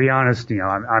 And to be honest,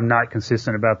 I'm not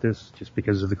consistent about this just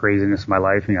because of the craziness of my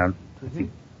life. I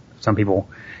think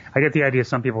I get the idea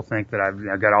some people think that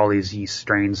I've got all these yeast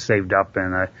strains saved up,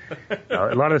 and a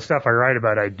lot of the stuff I write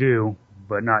about I do,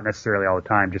 but not necessarily all the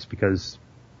time, just because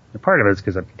part of it is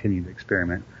because I've continued to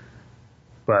experiment.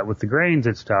 But with the grains,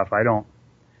 it's tough. I don't,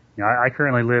 I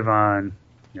currently live on,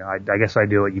 I guess I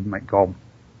do what you might call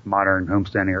modern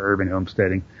homesteading or urban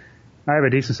homesteading. I have a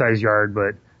decent sized yard,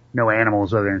 but no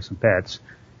animals other than some pets.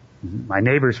 My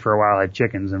neighbors for a while had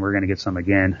chickens, and we're going to get some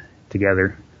again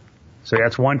together. So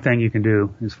that's one thing you can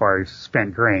do as far as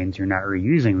spent grains. You're not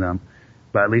reusing them,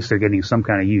 but at least they're getting some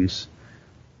kind of use.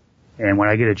 And when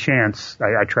I get a chance,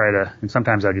 I try to, and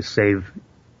sometimes I'll just save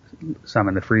some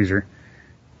in the freezer.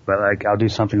 But like I'll do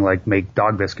something like make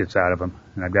dog biscuits out of them,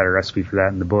 and I've got a recipe for that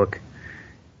in the book.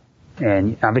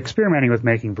 And I'm experimenting with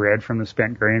making bread from the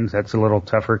spent grains. That's a little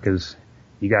tougher because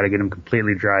you got to get them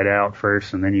completely dried out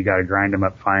first, and then you got to grind them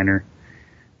up finer.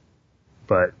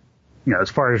 But as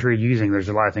far as reusing, there's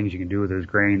a lot of things you can do with those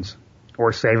grains,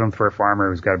 or save them for a farmer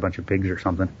who's got a bunch of pigs or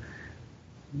something.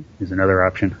 Is another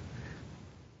option.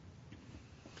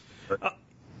 Go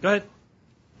ahead.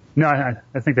 No,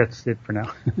 I think that's it for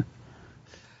now.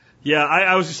 Yeah,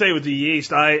 I was going to say with the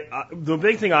yeast, the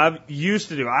big thing I used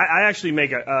to do, I actually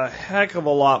make a heck of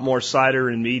a lot more cider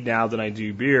and mead now than I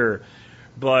do beer.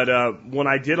 But when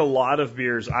I did a lot of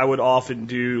beers, I would often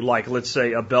do, like, let's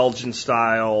say, a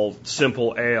Belgian-style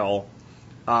simple ale,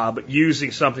 but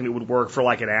using something that would work for,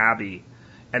 like, an Abbey.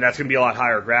 And that's going to be a lot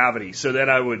higher gravity. So then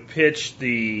I would pitch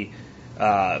the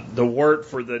wort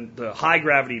for the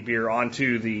high-gravity beer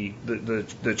onto the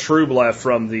Trubla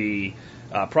from the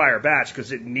prior batch,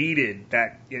 because it needed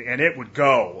that, and it would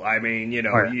go. I mean, you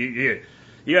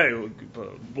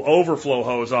overflow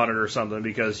hose on it or something,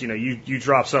 because you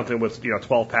drop something with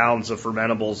 12 pounds of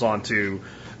fermentables onto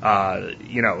a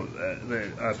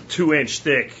 2-inch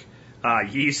thick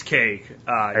yeast cake,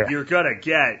 you're gonna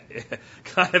get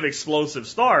kind of explosive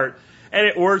start. And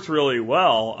it worked really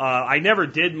well. I never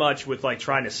did much with like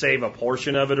trying to save a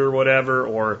portion of it or whatever,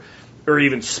 or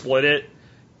even split it.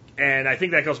 And I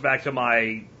think that goes back to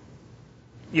my,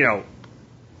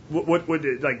 what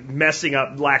like messing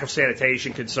up, lack of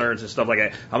sanitation concerns and stuff like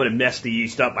that. I'm going to mess the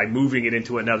yeast up by moving it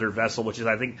into another vessel, which is,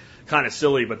 I think, kind of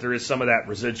silly, but there is some of that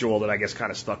residual that I guess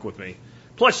kind of stuck with me.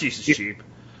 Plus, yeast is cheap.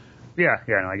 Yeah,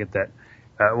 no, I get that.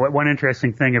 One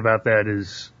interesting thing about that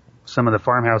is some of the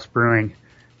farmhouse brewing.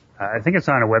 I think it's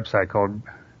on a website called,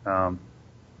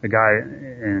 a guy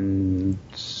in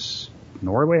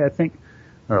Norway, I think.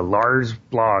 Lars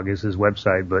blog is his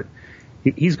website, but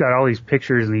he's got all these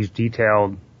pictures and these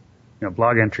detailed,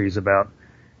 blog entries about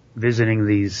visiting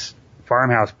these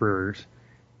farmhouse brewers,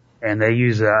 and they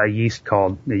use a yeast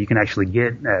that you can actually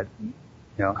get at,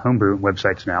 homebrew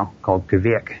websites now, called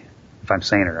Kveik, if I'm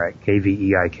saying it right,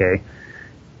 Kveik,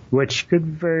 which could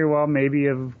very well maybe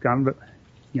have gone,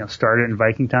 started in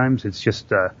Viking times. It's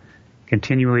just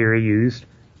continually reused,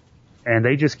 and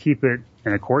they just keep it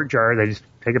in a quart jar. They just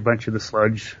take a bunch of the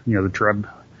sludge, the drub,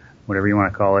 whatever you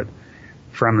want to call it,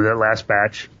 from the last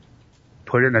batch,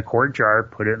 put it in a quart jar,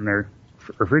 put it in their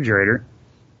refrigerator,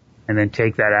 and then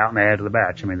take that out and add to the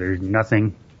batch. I mean, there's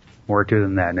nothing more to it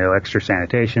than that. No extra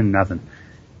sanitation, nothing.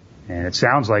 And it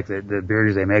sounds like the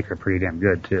beers they make are pretty damn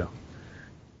good, too.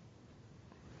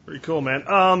 Pretty cool, man.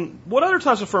 What other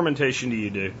types of fermentation do you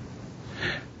do?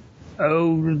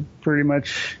 Oh, pretty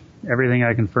much everything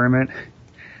I can ferment.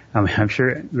 I mean, I'm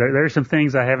sure there are some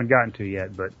things I haven't gotten to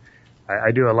yet, but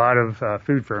I do a lot of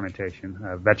food fermentation,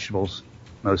 vegetables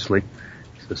mostly.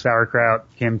 So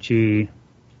sauerkraut, kimchi,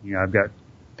 I've got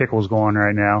pickles going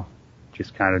right now,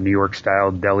 just kind of New York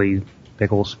style deli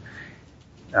pickles.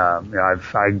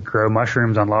 I grow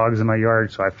mushrooms on logs in my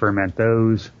yard, so I ferment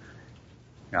those.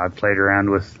 I've played around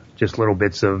with just little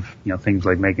bits of, things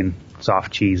like making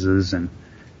soft cheeses and,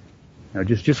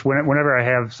 just whenever I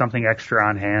have something extra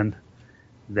on hand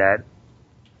that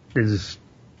is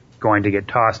going to get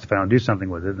tossed if I don't do something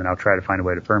with it, then I'll try to find a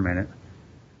way to ferment it.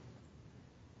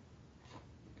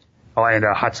 Oh, and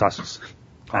hot sauces.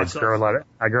 I grow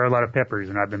a lot of peppers,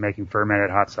 and I've been making fermented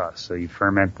hot sauce. So you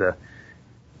ferment the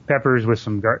peppers with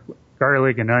some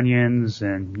garlic and onions,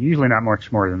 and usually not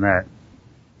much more than that.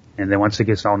 And then once it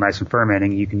gets all nice and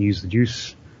fermenting, you can use the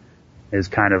juice as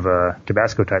kind of a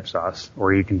Tabasco type sauce,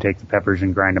 or you can take the peppers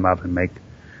and grind them up and make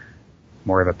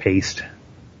more of a paste.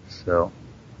 So,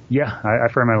 yeah, I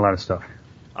ferment a lot of stuff.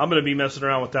 I'm going to be messing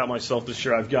around with that myself this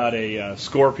year. I've got a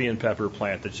scorpion pepper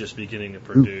plant that's just beginning to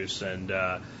produce, and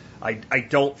I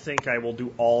don't think I will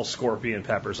do all scorpion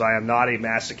peppers. I am not a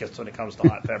masochist when it comes to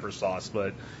hot pepper sauce,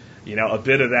 but, a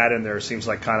bit of that in there seems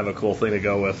like kind of a cool thing to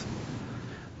go with.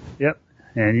 Yep.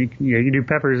 And you can do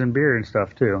peppers in beer and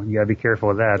stuff too. You gotta be careful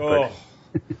with that.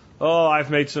 Oh, I've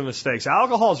made some mistakes.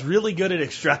 Alcohol is really good at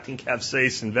extracting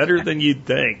capsaicin, better than you'd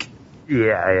think.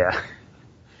 Yeah.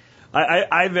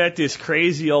 I met this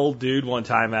crazy old dude one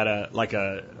time at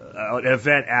an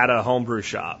event at a homebrew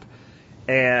shop,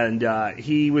 and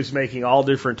he was making all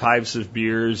different types of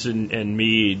beers and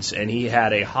meads, and he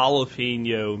had a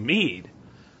jalapeno mead.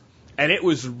 And it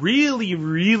was really,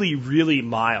 really, really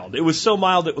mild. It was so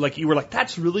mild that you were like,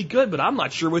 that's really good, but I'm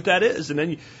not sure what that is. And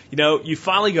then, you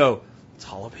finally go, it's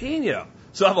jalapeno.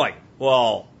 So I'm like,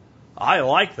 well, I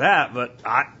like that, but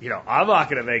I'm not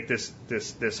going to make this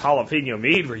jalapeno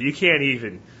mead where you can't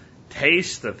even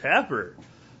taste the pepper.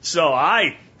 So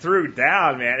I threw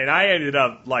down, man, and I ended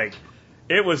up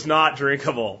it was not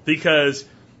drinkable because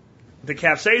the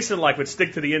capsaicin would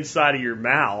stick to the inside of your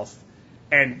mouth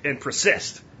and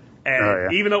persist.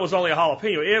 And even though it was only a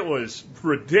jalapeno, it was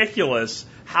ridiculous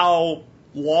how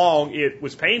long it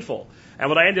was painful. And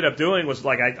what I ended up doing was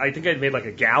I think I'd made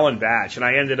a gallon batch, and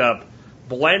I ended up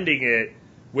blending it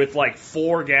with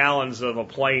 4 gallons of a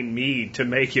plain mead to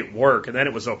make it work, and then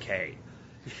it was okay.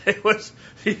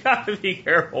 You got to be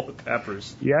careful with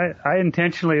peppers. Yeah, I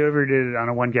intentionally overdid it on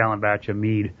a 1 gallon batch of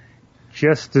mead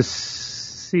just to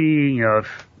see,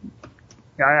 if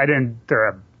I didn't throw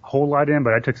a whole lot in,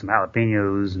 but I took some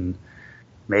jalapenos and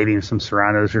maybe some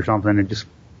serranos or something and just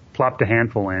plopped a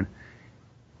handful in.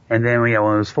 And then when it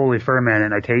was fully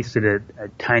fermented, I tasted it, a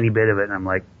tiny bit of it, and I'm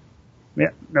like,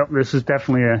 yeah, no, this is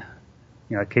definitely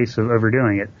a case of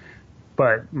overdoing it.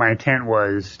 But my intent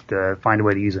was to find a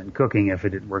way to use it in cooking if it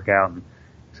didn't work out.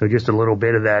 So just a little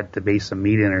bit of that to base some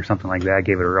meat in or something like that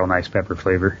gave it a real nice pepper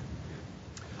flavor.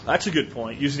 That's a good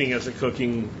point. Using it as a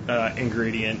cooking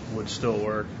ingredient would still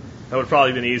work. That would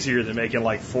probably have been easier than making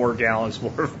 4 gallons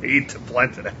more of meat to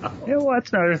blend it out. Yeah, well,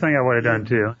 that's another thing I would have done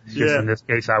too. It's just in this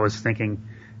case, I was thinking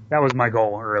that was my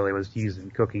goal early, was to use it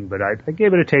in cooking, but I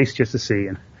gave it a taste just to see,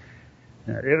 and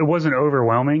it wasn't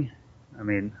overwhelming. I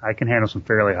mean, I can handle some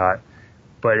fairly hot,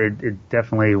 but it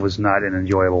definitely was not an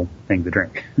enjoyable thing to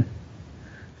drink.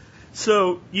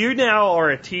 So you now are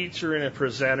a teacher and a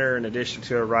presenter in addition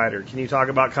to a writer. Can you talk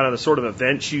about kind of the sort of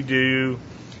events you do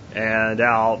and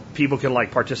how people can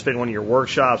participate in one of your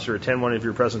workshops or attend one of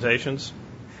your presentations?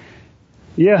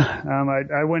 Yeah,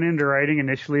 I went into writing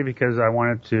initially because I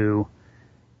wanted to.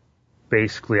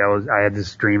 Basically, I had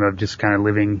this dream of just kind of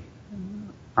living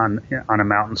on a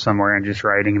mountain somewhere and just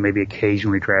writing and maybe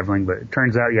occasionally traveling. But it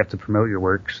turns out you have to promote your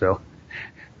work, so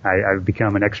I've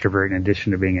become an extrovert in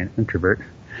addition to being an introvert.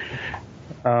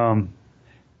 So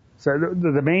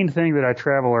the main thing that I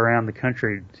travel around the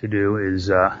country to do is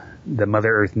the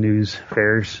Mother Earth News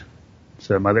fairs.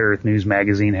 So Mother Earth News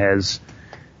magazine has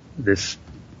this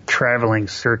traveling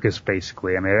circus,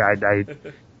 basically. I mean, I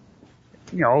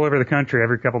all over the country,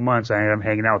 every couple months, I am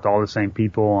hanging out with all the same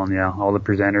people and, all the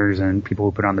presenters and people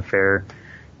who put on the fair.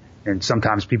 And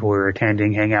sometimes people who are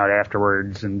attending hang out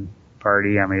afterwards and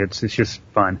party. I mean, it's just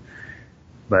fun.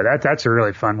 But that's a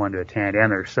really fun one to attend.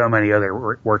 And there's so many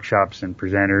other workshops and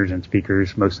presenters and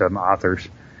speakers, most of them authors.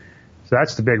 So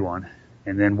that's the big one.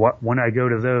 And then when I go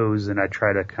to those, then I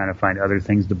try to kind of find other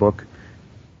things to book.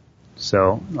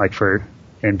 So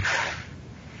in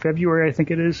February, I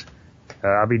think it is,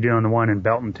 I'll be doing the one in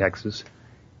Belton, Texas.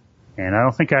 And I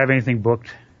don't think I have anything booked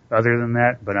other than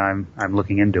that, but I'm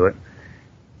looking into it.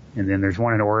 And then there's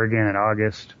one in Oregon in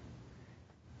August.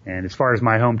 And as far as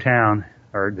my hometown,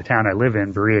 or the town I live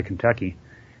in, Berea, Kentucky,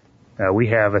 we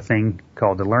have a thing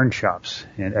called the Learn Shops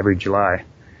every July.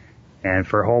 And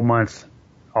for a whole month,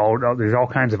 there's all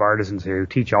kinds of artisans who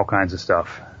teach all kinds of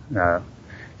stuff.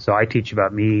 So I teach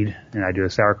about mead, and I do a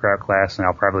sauerkraut class, and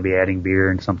I'll probably be adding beer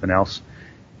and something else.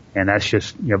 And that's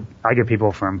just, I get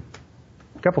people from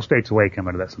couple states away come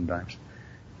out of that sometimes.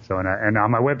 So, and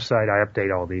on my website, I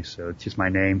update all these. So it's just my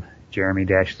name,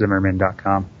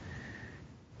 jeremy-zimmerman.com.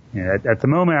 Yeah, at the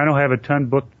moment, I don't have a ton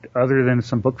booked other than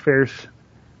some book fairs,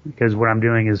 because what I'm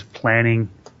doing is planning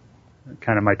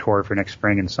kind of my tour for next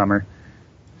spring and summer.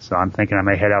 So I'm thinking I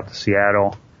may head out to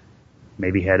Seattle,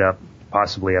 maybe head up,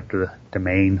 possibly up to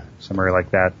Maine, somewhere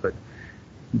like that, but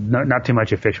not too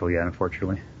much official yet,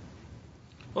 unfortunately.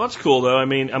 Well, that's cool, though. I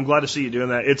mean, I'm glad to see you doing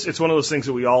that. It's one of those things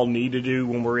that we all need to do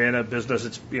when we're in a business.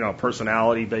 It's, a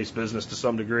personality-based business to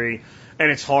some degree. And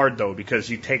it's hard, though, because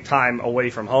you take time away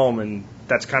from home, and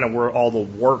that's kind of where all the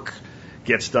work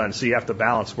gets done. So you have to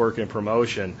balance work and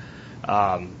promotion.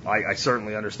 I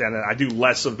certainly understand that. I do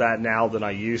less of that now than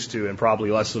I used to, and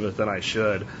probably less of it than I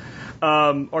should.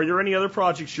 Are there any other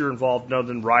projects you're involved in other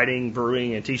than writing,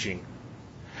 brewing, and teaching?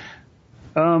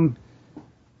 Those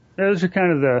are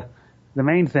kind of the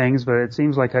main things, but it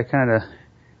seems like I kind of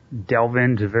delve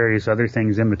into various other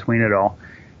things in between it all.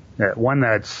 One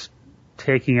that's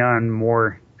taking on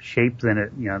more shape than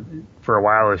it, for a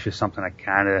while is just something I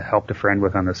kind of helped a friend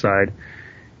with on the side.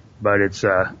 But it's,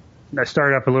 I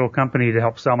started up a little company to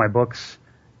help sell my books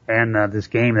and this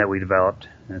game that we developed.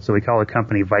 And so we call the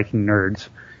company Viking Nerds.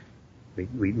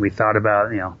 We thought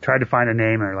about, tried to find a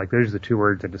name, and we're like, those are the 2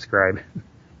 words that describe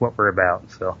what we're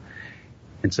about.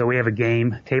 So we have a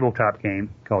game, tabletop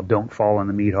game, called Don't Fall in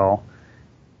the Meat Hall.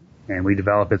 And we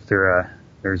develop it through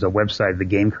there's a website,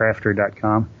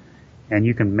 thegamecrafter.com. And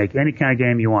you can make any kind of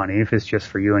game you want, even if it's just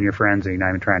for you and your friends and you're not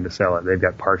even trying to sell it. They've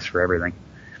got parts for everything.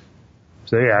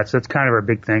 So yeah, that's kind of our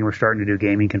big thing. We're starting to do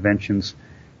gaming conventions.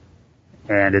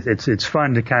 And it's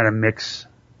fun to kind of mix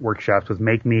workshops with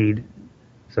make mead.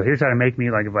 So here's how to make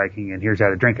mead like a Viking, and here's how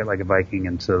to drink it like a Viking.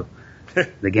 And so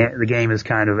the game is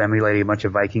kind of emulating a bunch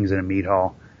of Vikings in a mead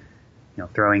hall,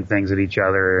 throwing things at each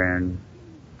other and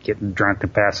getting drunk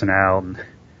and passing out. And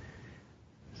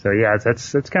so yeah,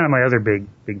 that's kind of my other big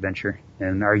venture.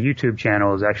 And our YouTube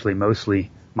channel is actually mostly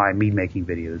my mead making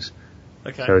videos.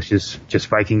 Okay. So it's just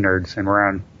Viking Nerds, and we're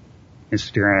on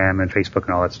Instagram and Facebook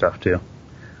and all that stuff too.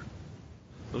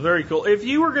 Very cool. If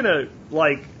you were gonna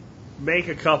make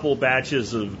a couple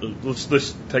batches of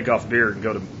let's take off beer and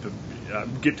go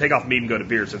to take off meat and go to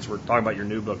beer, since we're talking about your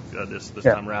new book this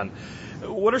time around.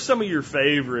 What are some of your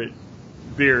favorite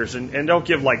beers? And don't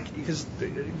give because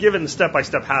given the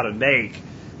step-by-step how to make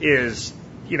is,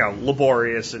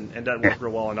 laborious and doesn't work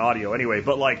real well in audio anyway.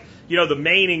 But the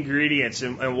main ingredients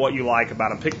and what you like about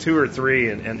them. Pick 2 or 3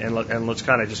 and let's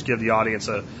kind of just give the audience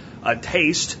a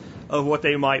taste of what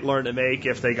they might learn to make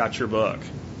if they got your book.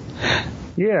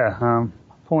 Yeah,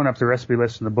 pulling up the recipe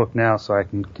list in the book now so I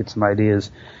can get some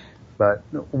ideas. But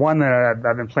one that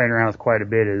I've been playing around with quite a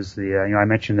bit is I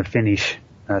mentioned the Finnish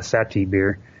Sahti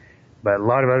beer, but a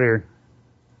lot of other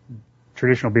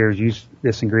traditional beers use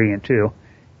this ingredient too,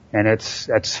 and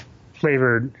it's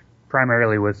flavored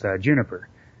primarily with juniper.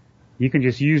 You can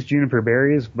just use juniper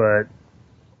berries, but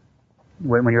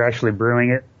when you're actually brewing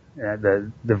it,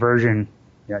 the version,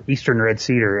 Eastern Red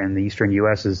Cedar in the Eastern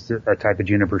U.S. is a type of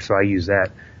juniper, so I use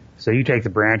that. So you take the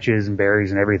branches and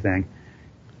berries and everything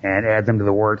and add them to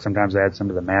the wort. Sometimes I add some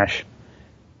to the mash.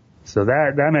 So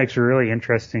that makes a really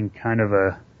interesting kind of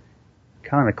a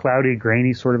cloudy,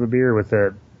 grainy sort of a beer with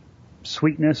a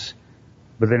sweetness,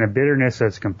 but then a bitterness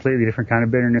that's a completely different kind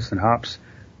of bitterness than hops.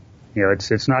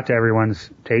 It's not to everyone's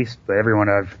taste, but everyone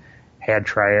I've had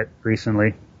try it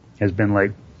recently has been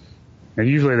like,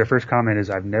 usually the first comment is,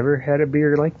 I've never had a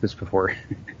beer like this before.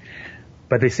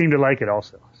 But they seem to like it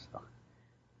also.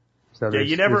 So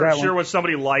you're never sure when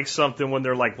somebody likes something when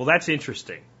they're like, well, that's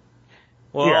interesting.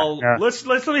 Well, let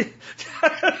me.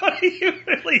 What do you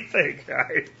really think?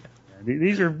 Right?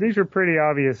 These are pretty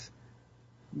obvious.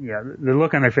 Yeah, the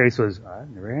look on their face was, I've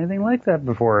never had anything like that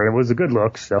before. It was a good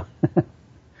look, so.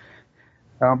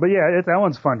 But yeah, that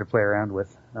one's fun to play around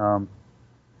with.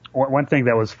 One thing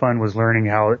that was fun was learning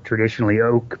how traditionally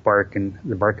oak bark and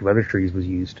the bark of other trees was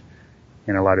used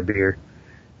in a lot of beer.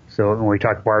 So when we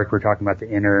talk bark, we're talking about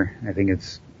the inner, I think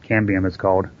it's cambium it's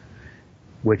called,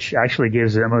 which actually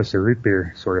gives it almost a root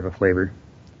beer sort of a flavor.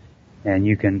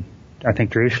 And I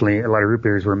think traditionally a lot of root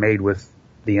beers were made with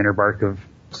the inner bark of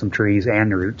some trees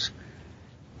and the roots.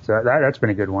 So that's been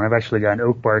a good one. I've actually got an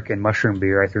oak bark and mushroom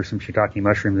beer. I threw some shiitake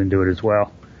mushrooms into it as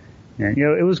well. And,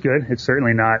 it was good. It's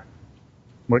certainly not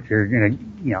what you're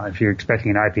if you're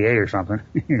expecting an IPA or something,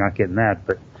 you're not getting that.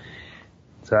 But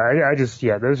so I just,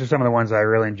 those are some of the ones I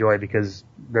really enjoy because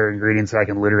they're ingredients that I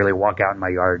can literally walk out in my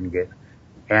yard and get.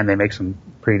 And they make some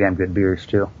pretty damn good beers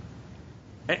too.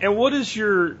 And what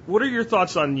are your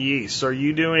thoughts on yeast? Are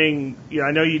you doing,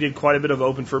 I know you did quite a bit of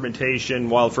open fermentation,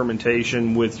 wild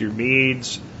fermentation with your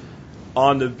meads.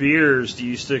 on the beers, do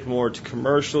you stick more to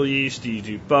commercial yeast? Do you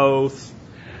do both?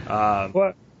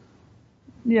 Well,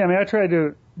 yeah, I mean, I try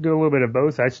to do a little bit of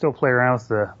both. I still play around with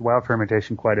the wild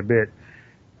fermentation quite a bit.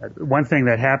 One thing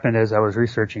that happened as I was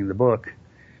researching the book,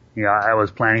 I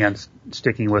was planning on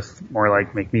sticking with more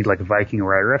like make mead like a Viking,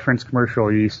 where I reference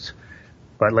commercial yeasts,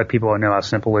 but let people know how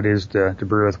simple it is to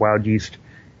brew with wild yeast,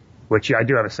 which I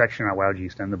do have a section on wild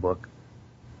yeast in the book.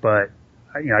 But,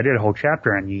 I did a whole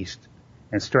chapter on yeast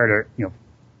and started,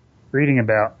 reading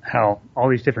about how all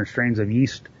these different strains of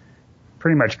yeast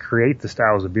pretty much create the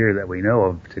styles of beer that we know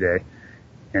of today.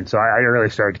 And so I really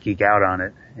started to geek out on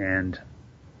it, and,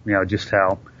 just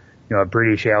how, a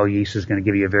British ale yeast is going to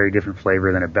give you a very different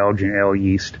flavor than a Belgian ale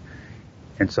yeast.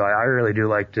 And so I really do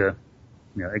like to,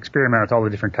 experiment with all the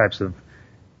different types of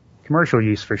commercial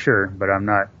yeast for sure, but I'm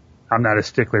not a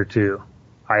stickler to,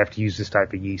 I have to use this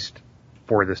type of yeast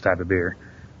for this type of beer.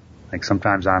 Like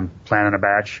sometimes I'm planning a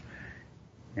batch,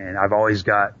 and I've always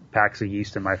got packs of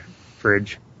yeast in my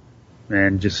fridge,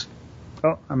 and just,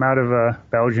 I'm out of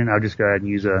Belgian, I'll just go ahead and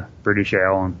use a British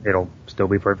ale, and it'll still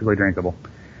be perfectly drinkable.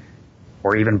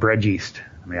 Or even bread yeast.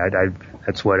 I mean,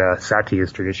 that's what sati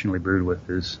is traditionally brewed with,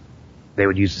 is they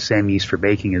would use the same yeast for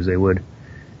baking as they would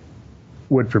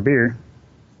for beer.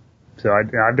 So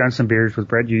I've done some beers with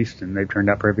bread yeast, and they've turned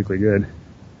out perfectly good.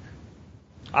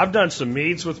 I've done some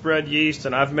meads with bread yeast,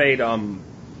 and I've made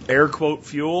air quote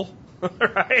fuel,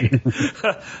 right?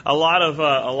 a lot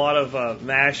of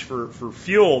mash for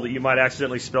fuel that you might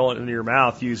accidentally spill it into your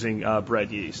mouth using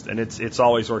bread yeast, and it's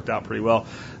always worked out pretty well.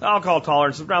 The alcohol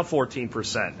tolerance is around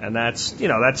 14%, and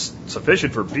that's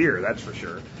sufficient for beer, that's for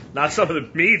sure. Not some of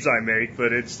the meads I make,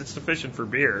 but it's sufficient for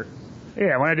beer.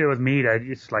 Yeah, when I do it with mead,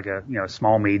 it's like a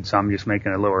small mead, so I'm just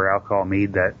making a lower alcohol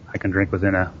mead that I can drink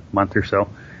within a month or so.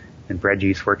 And bread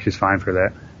yeast works just fine for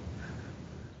that.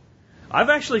 I've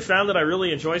actually found that I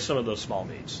really enjoy some of those small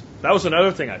meads. That was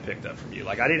another thing I picked up from you.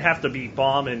 Like, I didn't have to be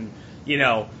bombing,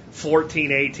 14,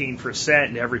 18%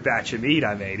 in every batch of mead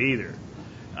I made either.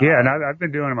 Yeah, and I've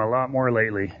been doing them a lot more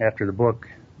lately after the book,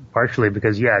 partially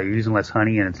because, you're using less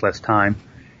honey and it's less time.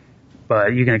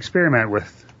 But you can experiment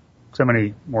with so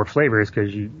many more flavors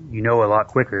because you know a lot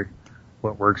quicker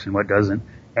what works and what doesn't.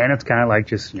 And it's kind of like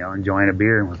just, enjoying a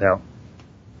beer without,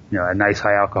 a nice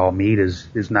high alcohol mead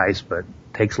is nice, but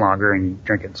takes longer and you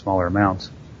drink it in smaller amounts.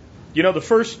 The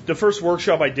first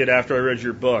workshop I did after I read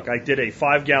your book, I did a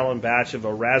 5-gallon batch of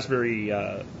a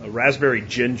raspberry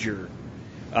ginger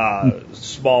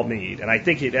small mead, and I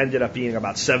think it ended up being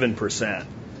about 7%.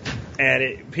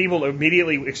 And people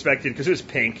immediately expected, because it was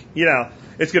pink,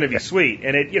 it's going to be sweet,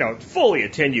 and it fully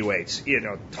attenuates,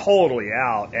 totally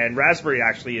out. And raspberry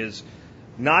actually is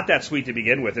not that sweet to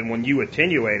begin with, and when you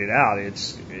attenuate it out,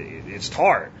 it's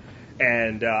tart.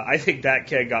 And I think that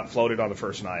keg got floated on the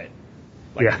first night.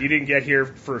 If you didn't get here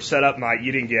for setup night,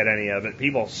 you didn't get any of it.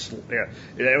 It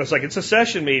was like, it's a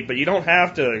session mead, but you don't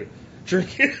have to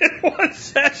drink it in one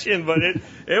session. But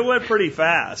it went pretty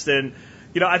fast. And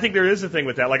I think there is a thing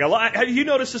with that. Have you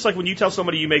noticed this? Like, when you tell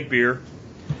somebody you make beer,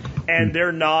 and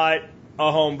they're not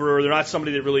a home brewer, they're not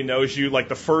somebody that really knows you. Like,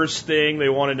 the first thing they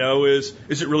want to know is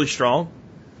it really strong?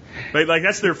 Like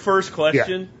that's their first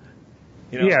question.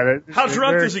 Yeah. How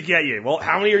drunk does it get you? Well,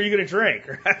 how many are you going to drink?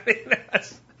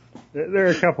 There are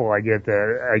a couple I get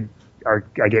that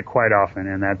I get quite often,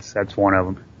 and that's one of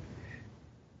them.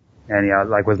 And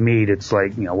like with mead, it's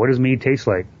like, what does mead taste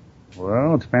like?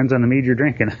 Well, it depends on the mead you're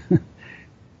drinking.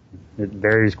 It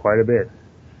varies quite a bit.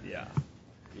 Yeah.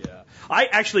 I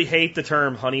actually hate the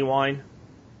term honey wine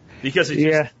because it's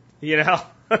just,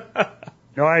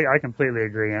 No, I completely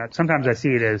agree. Sometimes I see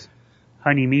it as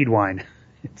honey mead wine.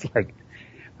 It's like,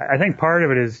 I think part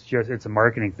of it is just, it's a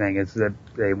marketing thing. It's that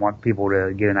they want people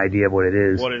to get an idea of what it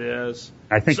is.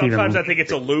 I think sometimes I think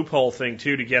it's a loophole thing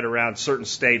too, to get around certain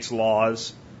states'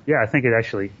 laws. Yeah, I think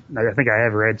I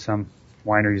have read some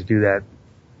wineries do that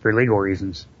for legal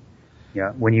reasons.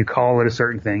 Yeah, when you call it a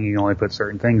certain thing, you can only put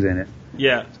certain things in it.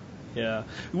 Yeah.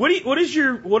 What is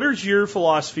your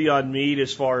philosophy on mead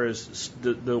as far as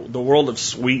the world of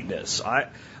sweetness?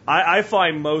 I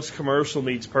find most commercial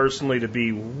meads personally to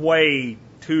be way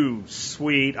too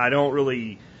sweet. I don't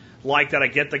really like that. I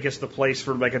guess the place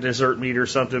for like a dessert mead or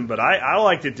something, but I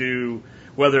like to do,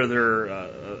 whether they're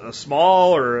a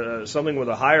small or something with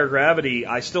a higher gravity,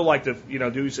 I still like to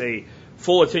do a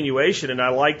full attenuation, and I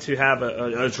like to have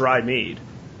a dry mead.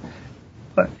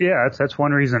 Yeah, that's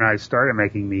one reason I started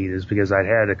making mead, is because I'd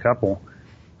had a couple,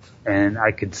 and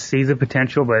I could see the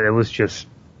potential, but it was just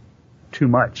too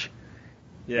much.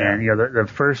 Yeah. And the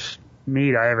first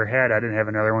mead I ever had, I didn't have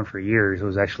another one for years. It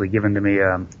was actually given to me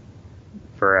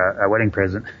for a wedding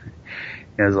present.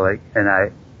 It was like,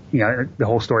 and the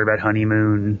whole story about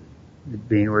honeymoon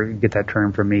being where you get that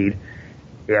term from mead.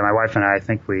 Yeah, my wife and I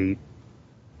think we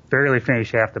barely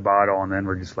finished half the bottle, and then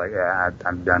we're just like, yeah,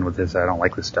 I'm done with this. I don't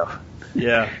like this stuff.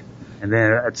 Yeah. And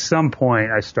then at some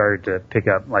point, I started to pick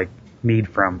up like mead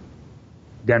from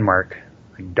Denmark,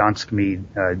 like Dansk mead,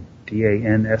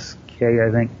 D-A-N-S-K,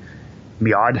 I think.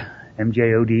 Mjod,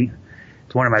 M-J-O-D.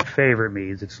 It's one of my favorite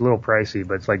meads. It's a little pricey,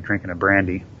 but it's like drinking a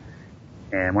brandy.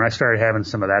 And when I started having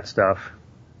some of that stuff,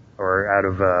 or out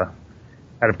of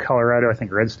Colorado, I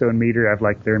think Redstone Meader, I've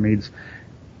liked their meads.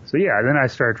 So yeah, then I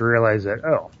started to realize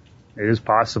that, it is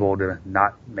possible to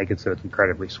not make it so it's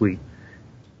incredibly sweet.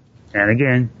 And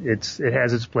again, it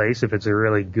has its place. If it's a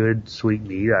really good sweet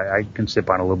mead, I can sip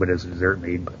on a little bit as a dessert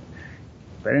mead.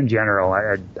 But in general,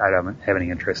 I don't have any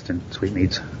interest in sweet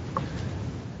meads.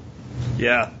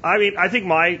 Yeah, I mean, I think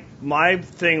my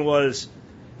thing was,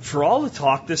 for all the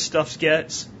talk this stuff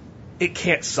gets, it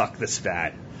can't suck this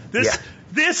bad.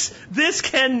 This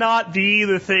cannot be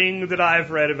the thing that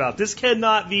I've read about. This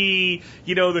cannot be,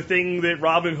 the thing that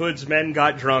Robin Hood's men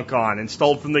got drunk on and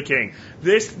stole from the king.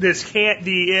 This can't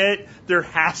be it. There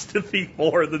has to be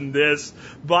more than this.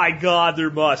 By God, there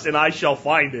must, and I shall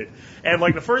find it. And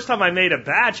like the first time I made a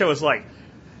batch, I was like,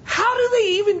 how do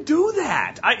they even do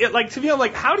that? To me, I'm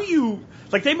like, how do you,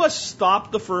 like, they must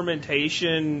stop the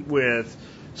fermentation with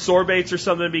sorbates or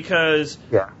something, because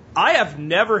I have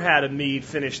never had a mead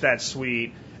finish that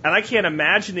sweet, and I can't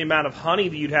imagine the amount of honey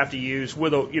that you'd have to use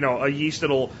with a yeast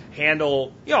that'll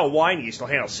handle, a wine yeast will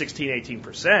handle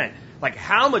 16-18%. Like,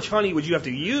 how much honey would you have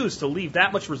to use to leave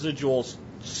that much residual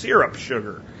syrup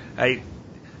sugar?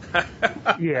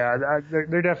 Yeah,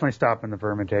 they're definitely stopping the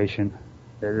fermentation.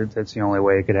 That's the only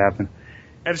way it could happen.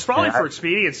 And it's probably for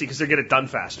expediency, because they get it done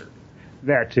faster.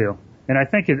 That too. And I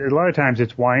think a lot of times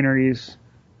it's wineries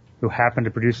who happen to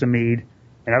produce a mead.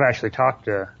 And I've actually talked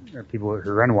to people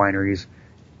who run wineries,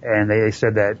 and they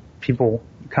said that people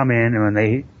come in, and when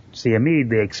they see a mead,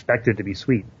 they expect it to be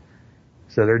sweet.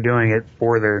 So they're doing it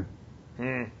for their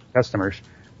customers.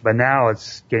 But now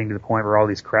it's getting to the point where all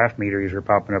these craft meaderies are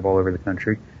popping up all over the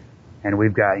country. And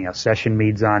we've got, session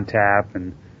meads on tap,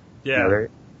 and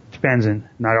it depends, and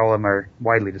not all of them are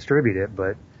widely distributed,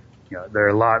 but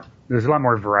there's a lot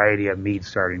more variety of meads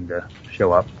starting to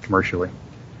show up commercially.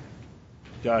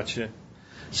 Gotcha.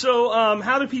 So,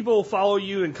 how do people follow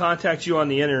you and contact you on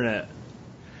the internet?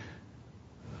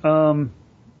 Well,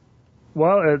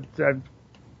 I've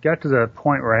got to the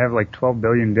point where I have like 12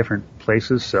 billion different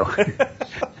places, so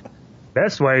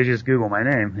best way is just Google my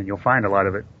name, and you'll find a lot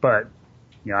of it. But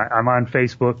I'm on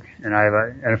Facebook, and I have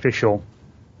an official,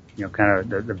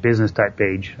 kind of the business type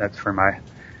page. That's for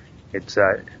it's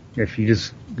if you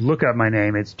just look up my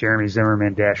name, it's Jeremy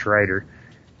Zimmerman -writer.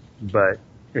 But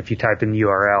if you type in the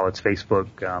URL, it's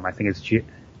Facebook. I think it's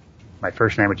my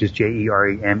first name, which is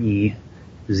JEREMEZIMM,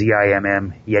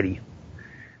 Yeti.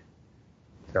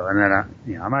 So, and then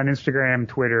I'm on Instagram,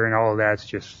 Twitter, and all of that's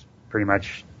just pretty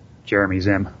much Jeremy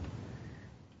Zim.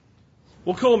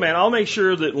 Well, cool, man. I'll make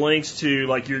sure that links to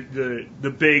like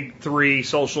the big 3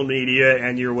 social media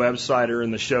and your website are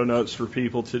in the show notes for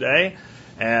people today.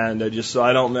 And just so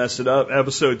I don't mess it up,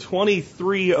 episode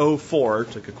 2304,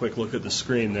 took a quick look at the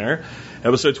screen there.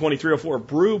 Episode 2304,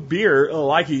 Brew Beer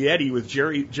Like a Yeti with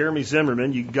Jeremy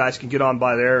Zimmerman. You guys can get on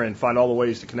by there and find all the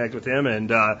ways to connect with him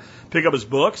and pick up his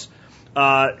books.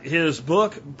 His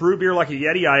book, Brew Beer Like a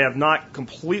Yeti, I have not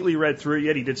completely read through it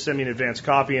yet. He did send me an advance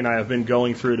copy, and I have been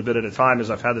going through it a bit at a time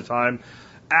as I've had the time.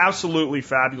 Absolutely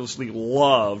fabulously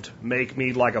loved Make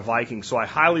Mead Like a Viking, so I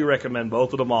highly recommend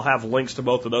both of them. I'll have links to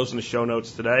both of those in the show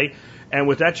notes today. And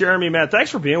with that, Jeremy, man,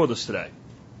 thanks for being with us today.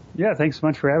 Yeah, thanks so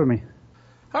much for having me.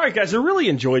 All right, guys, I really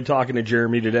enjoyed talking to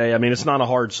Jeremy today. I mean, it's not a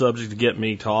hard subject to get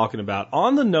me talking about.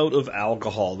 On the note of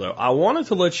alcohol, though, I wanted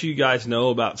to let you guys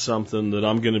know about something that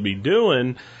I'm going to be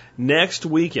doing next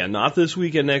weekend. Not this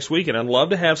weekend, next weekend. I'd love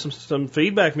to have some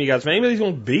feedback from you guys. If anybody's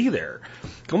going to be there,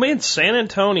 going to be in San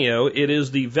Antonio. It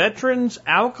is the Veterans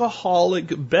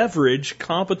Alcoholic Beverage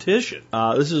Competition.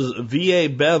 This is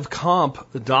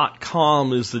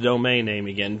vabevcomp.com is the domain name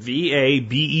again.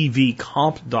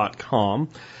 vabevcomp.com.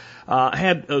 I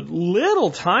had a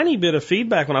little tiny bit of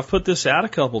feedback when I've put this out a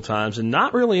couple times and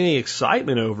not really any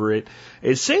excitement over it.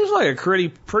 It seems like a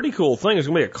pretty cool thing. There's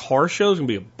going to be a car show, there's going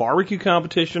to be a barbecue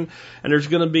competition, and there's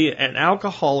going to be an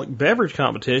alcoholic beverage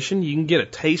competition. You can get a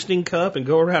tasting cup and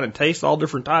go around and taste all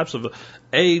different types of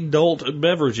adult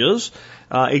beverages.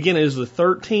 Again, it is the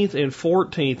 13th and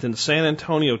 14th in San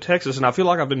Antonio, Texas, and I feel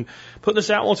like I've been putting this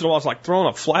out once in a while. It's like throwing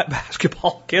a flat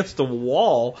basketball against the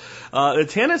wall.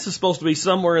 Attendance is supposed to be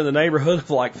somewhere in the neighborhood of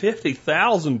like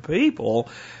 50,000 people.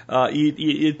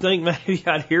 You'd think maybe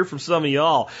I'd hear from some of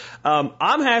y'all.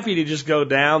 I'm happy to just go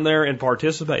down there and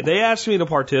participate. They asked me to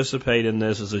participate in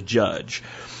this as a judge.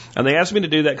 And they asked me to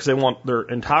do that because they want their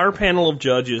entire panel of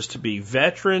judges to be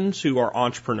veterans who are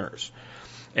entrepreneurs.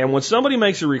 And when somebody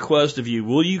makes a request of you,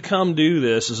 will you come do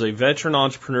this as a veteran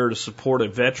entrepreneur to support a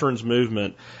veterans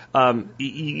movement?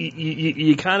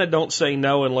 You kind of don't say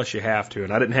no unless you have to.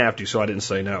 And I didn't have to, so I didn't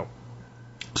say no.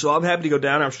 So I'm happy to go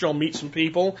down. I'm sure I'll meet some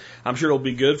people. I'm sure it'll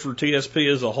be good for TSP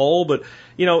as a whole. But,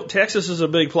 you know, Texas is a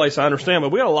big place, I understand.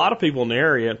 But we got a lot of people in the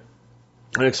area.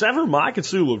 And except for Mike and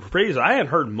Sulu Proprietors, I hadn't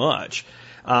heard much.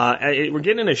 We're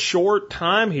getting in a short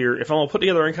time here. If I'm going to put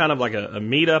together any kind of like a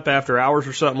meetup after hours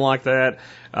or something like that,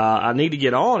 I need to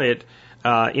get on it.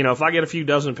 You know, if I get a few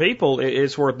dozen people,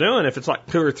 it's worth doing. If it's like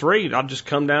 2 or 3, I'll just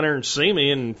come down there and see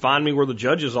me and find me where the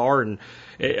judges are. And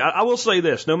I will say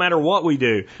this, no matter what we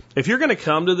do, if you're going to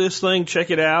come to this thing, check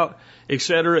it out,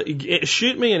 etc.,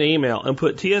 shoot me an email and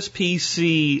put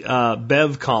TSPC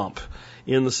BevComp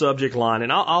in the subject line,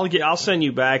 and I'll send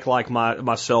you back like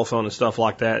my cell phone and stuff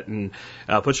like that, and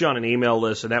put you on an email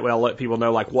list, and that way I'll let people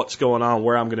know like what's going on,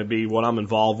 where I'm going to be, what I'm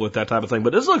involved with, that type of thing.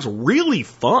 But this looks really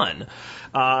fun.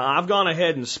 I've gone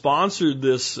ahead and sponsored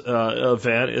this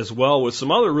event as well with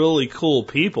some other really cool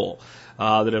people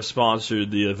that have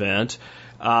sponsored the event.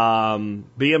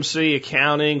 BMC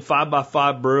Accounting,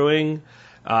 5x5 Brewing,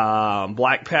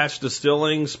 Black Patch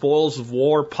Distilling, Spoils of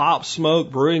War, Pop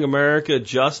Smoke, Brewing America,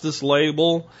 Justice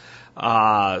Label,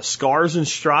 Scars and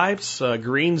Stripes,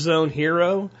 Green Zone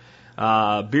Hero,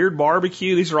 Beard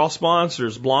Barbecue. These are all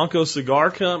sponsors. Blanco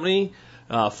Cigar Company,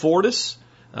 Fortis,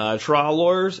 Trial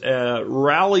Lawyers,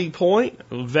 Rally Point,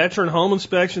 Veteran Home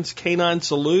Inspections, Canine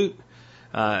Salute,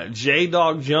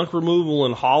 J-Dog Junk Removal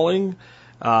and Hauling,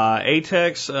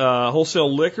 Atex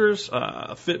Wholesale Liquors,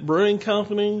 Fit Brewing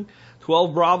Company,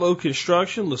 12 Bravo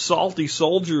Construction, The Salty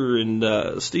Soldier,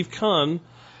 and Steve Kunn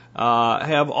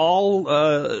have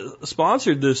all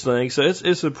sponsored this thing. So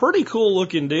it's a pretty cool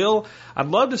looking deal. I'd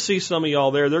love to see some of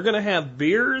y'all there. They're going to have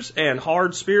beers and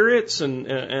hard spirits and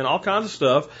all kinds of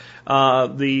stuff.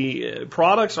 The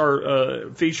products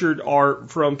are featured are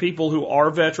from people who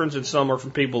are veterans, and some are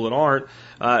from people that aren't.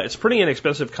 It's a pretty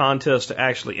inexpensive contest to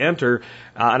actually enter,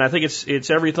 and I think it's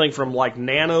everything from like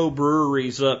nano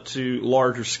breweries up to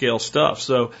larger scale stuff.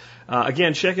 So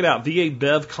again, check it out,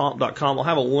 vabevcomp.com. I'll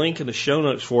have a link in the show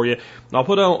notes for you. I'll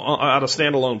put out a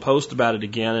standalone post about it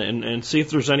again and see if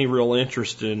there's any real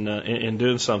interest in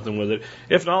doing something with it.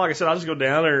 If not, like I said, I'll just go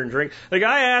down there and drink. The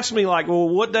guy asked me like, well,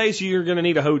 what days you're going to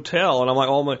need a hotel? And I'm like,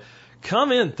 oh,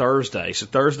 come in Thursday. So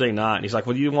Thursday night. And he's like,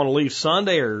 well, do you want to leave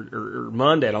Sunday or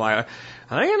Monday? And I'm like,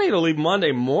 I think I need to leave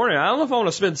Monday morning. I don't know if I want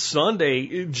to spend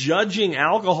Sunday judging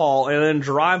alcohol and then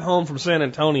drive home from San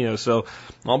Antonio. So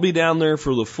I'll be down there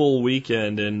for the full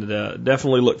weekend, and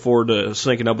definitely look forward to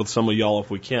syncing up with some of y'all if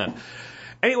we can.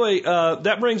 Anyway,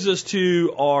 that brings us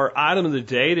to our item of the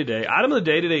day today. Item of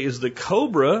the day today is the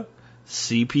Cobra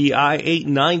CPI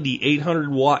 890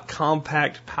 800-watt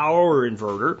compact power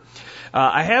inverter.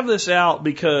 I have this out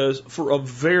because for a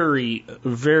very,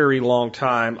 very long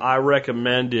time, I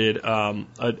recommended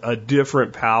a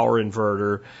different power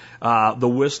inverter, the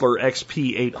Whistler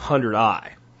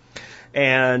XP800i.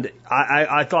 And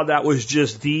I thought that was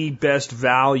just the best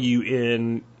value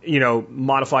in,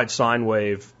 modified sine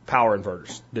wave power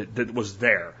inverters that was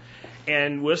there.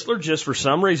 And Whistler just for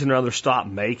some reason or other stopped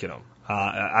making them.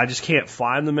 I just can't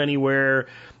find them anywhere.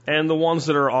 And the ones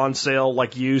that are on sale,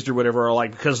 like used or whatever, are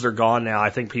like, because they're gone now, I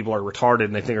think people are retarded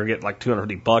and they think they're getting like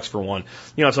 $250 for one.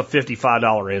 It's a $55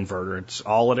 inverter. It's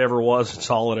all it ever was. It's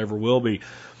all it ever will be.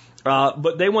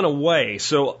 But they went away.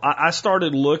 So I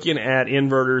started looking at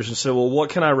inverters and said, well, what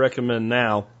can I recommend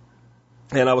now?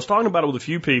 And I was talking about it with a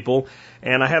few people,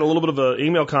 and I had a little bit of an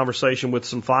email conversation with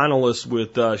some finalists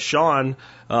with Sean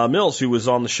Mills, who was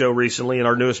on the show recently, and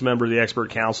our newest member of the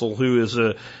Expert Council, who is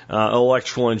an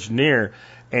electrical engineer.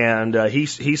 And he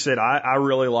said, I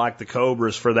really like the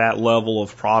Cobras for that level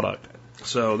of product.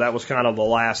 So that was kind of the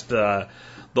last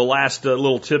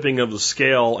little tipping of the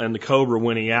scale, and the Cobra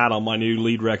winning out on my new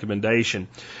lead recommendation.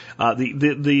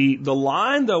 The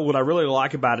line, though, what I really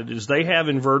like about it is they have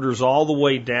inverters all the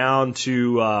way down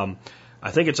to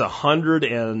I think it's 100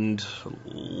 and,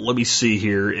 let me see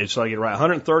here, it's like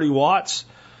 130 watts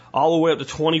all the way up to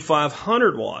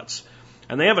 2,500 watts.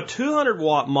 And they have a 200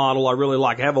 watt model I really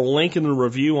like. I have a link in the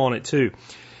review on it too.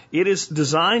 It is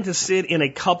designed to sit in a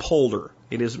cup holder.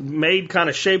 It is made kind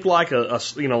of shaped like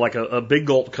a big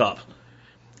gulp cup.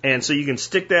 And so you can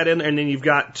stick that in, and then you've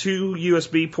got 2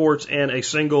 USB ports and a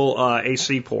single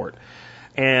AC port.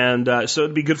 And so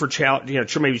it'd be good for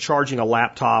maybe charging a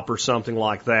laptop or something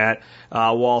like that,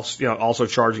 whilst also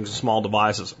charging some small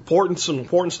devices. Some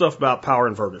important stuff about power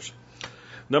inverters.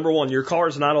 Number one, your car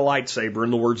is not a lightsaber,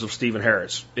 in the words of Stephen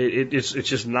Harris. It's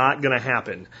just not going to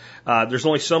happen. There's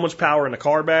only so much power in the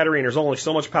car battery, and there's only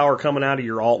so much power coming out of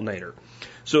your alternator.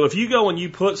 So if you go and you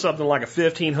put something like a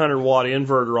 1,500 watt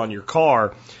inverter on your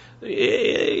car,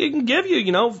 it can give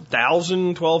you,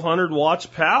 1,000, 1,200 watts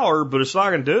power, but it's not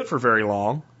going to do it for very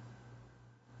long.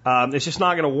 It's just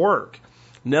not going to work.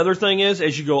 Another thing is,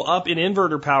 as you go up in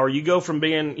inverter power, you go from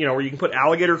being, where you can put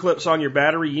alligator clips on your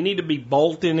battery, you need to be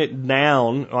bolting it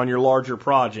down on your larger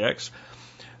projects.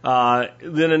 Then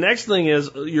the next thing is,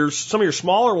 some of your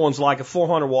smaller ones, like a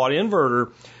 400 watt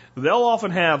inverter, they'll often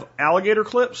have alligator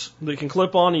clips that can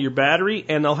clip onto your battery,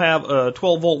 and they'll have a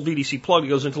 12 volt VDC plug that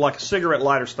goes into like a cigarette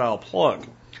lighter style plug. Let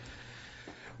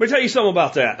me tell you something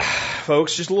about that,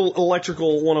 folks. Just a little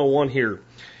electrical 101 here.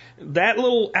 That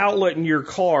little outlet in your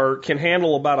car can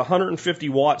handle about 150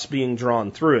 watts being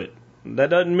drawn through it.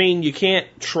 That doesn't mean you can't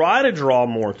try to draw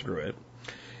more through it.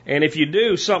 And if you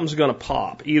do, something's going to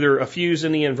pop. Either a fuse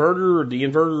in the inverter, or the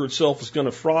inverter itself is going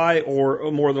to fry,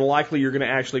 or more than likely you're going to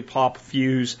actually pop a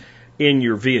fuse in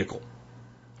your vehicle.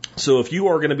 So if you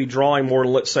are going to be drawing more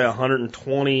than, let's say,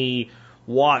 120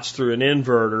 watts through an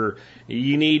inverter,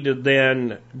 you need to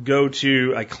then go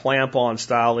to a clamp-on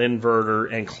style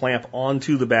inverter and clamp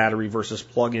onto the battery versus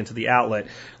plug into the outlet.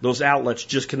 Those outlets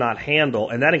just cannot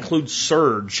handle, and that includes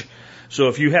surge. So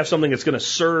if you have something that's going to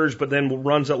surge but then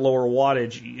runs at lower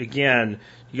wattage, again,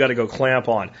 you got to go clamp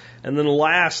on. And then the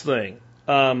last thing,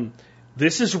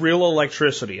 this is real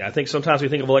electricity. I think sometimes we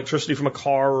think of electricity from a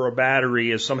car or a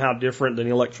battery as somehow different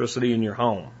than electricity in your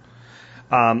home.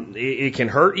 It can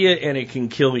hurt you and it can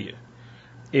kill you.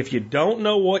 If you don't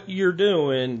know what you're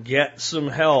doing, get some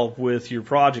help with your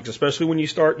projects, especially when you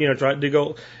start, trying to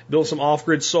go build some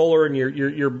off-grid solar and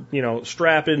you're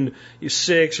strapping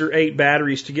 6 or 8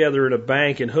 batteries together in a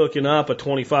bank and hooking up a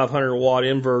 2,500 watt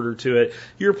inverter to it.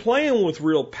 You're playing with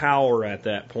real power at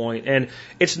that point, and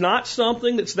it's not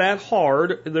something that's that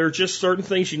hard. There are just certain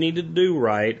things you need to do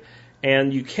right.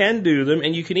 And you can do them,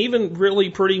 and you can even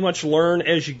really pretty much learn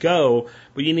as you go,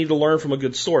 but you need to learn from a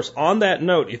good source. On that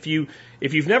note, if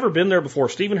you've never been there before,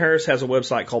 Stephen Harris has a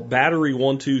website called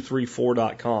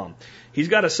battery1234.com. He's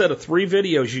got a set of 3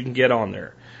 videos you can get on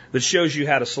there that shows you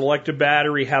how to select a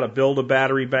battery, how to build a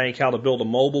battery bank, how to build a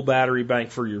mobile battery bank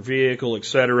for your vehicle,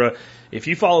 etc. If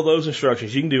you follow those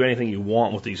instructions, you can do anything you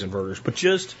want with these inverters, but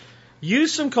just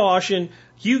use some caution.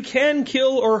 You can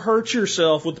kill or hurt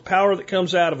yourself with the power that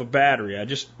comes out of a battery. I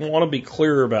just want to be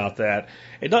clear about that.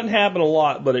 It doesn't happen a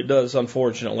lot, but it does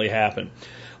unfortunately happen.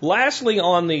 Lastly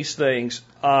on these things,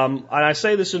 and I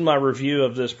say this in my review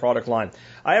of this product line,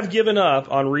 I have given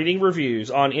up on reading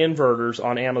reviews on inverters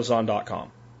on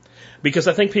Amazon.com because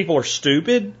I think people are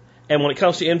stupid, and when it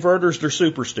comes to inverters, they're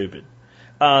super stupid.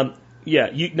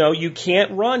 You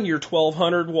can't run your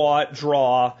 1,200 watt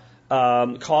draw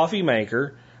coffee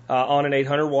maker on an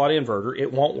 800 watt inverter.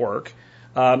 It won't work.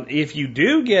 If you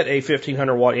do get a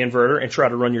 1,500 watt inverter and try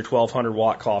to run your 1,200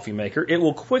 watt coffee maker, it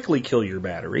will quickly kill your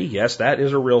battery. Yes, that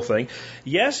is a real thing.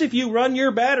 Yes, if you run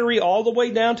your battery all the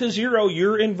way down to 0,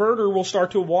 your inverter will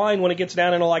start to whine when it gets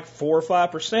down into like 4 or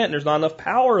 5% and there's not enough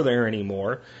power there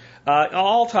anymore.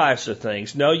 All types of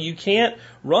things. No, you can't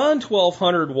run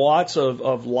 1,200 watts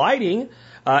of lighting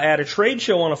at a trade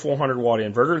show on a 400 watt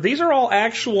inverter. These are all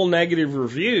actual negative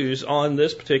reviews on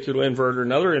this particular inverter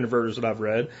and other inverters that I've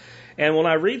read. And when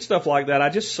I read stuff like that, I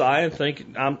just sigh and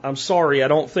think, I'm sorry, I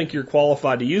don't think you're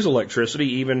qualified to use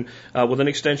electricity, even with an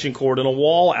extension cord and a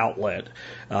wall outlet,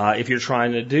 if you're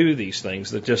trying to do these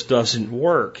things. That just doesn't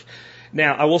work.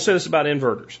 Now, I will say this about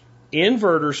inverters.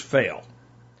 Inverters fail.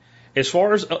 As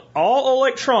far as all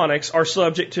electronics are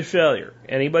subject to failure.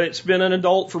 Anybody that's been an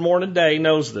adult for more than a day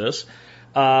knows this.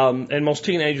 And most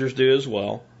teenagers do as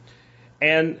well.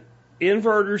 And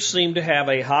inverters seem to have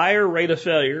a higher rate of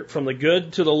failure from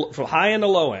high end to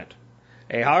low end.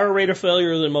 A higher rate of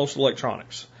failure than most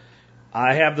electronics.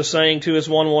 I have the saying 2 is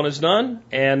 1, 1 is none.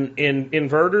 And in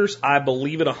inverters, I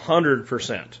believe it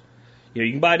 100%.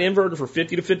 You can buy an inverter for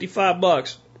 $50 to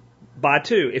 $55. Buy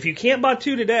 2. If you can't buy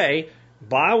 2 today,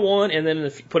 buy 1 and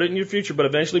then put it in your future, but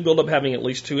eventually build up having at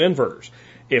least 2 inverters.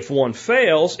 If one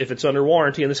fails, if it's under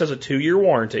warranty, and this has a 2-year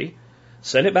warranty,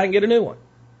 send it back and get a new one.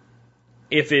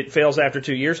 If it fails after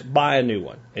 2 years, buy a new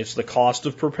one. It's the cost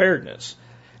of preparedness.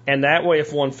 And that way,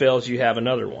 if one fails, you have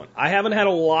another one. I haven't had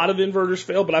a lot of inverters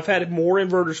fail, but I've had more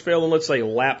inverters fail than, let's say,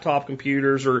 laptop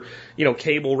computers or,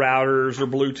 cable routers or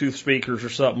Bluetooth speakers or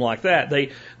something like that.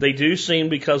 They do seem,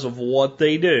 because of what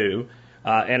they do,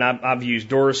 and I've used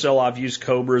Duracell, I've used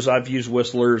Cobras, I've used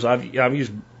Whistlers, I've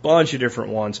used a bunch of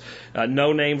different ones.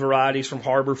 No-name varieties from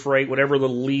Harbor Freight, whatever the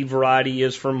lead variety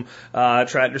is from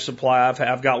Tractor Supply,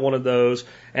 I've got one of those.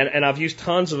 And I've used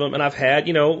tons of them, and I've had,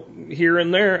 here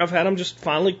and there, I've had them just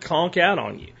finally conk out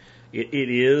on you. It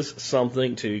is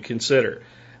something to consider.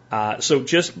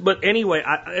 But anyway,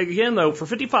 again, though, for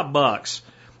 $55,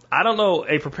 I don't know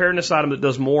a preparedness item that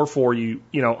does more for you,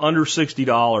 under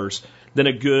 $60 than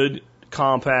a good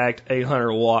compact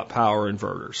 800-watt power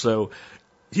inverter. So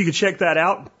you can check that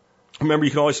out. Remember,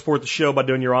 you can always support the show by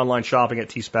doing your online shopping at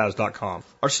tspaz.com.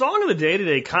 Our song of the day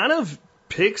today kind of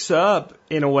picks up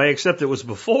in a way, except it was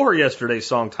before yesterday's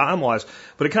song time-wise,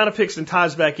 but it kind of picks and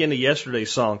ties back into yesterday's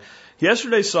song.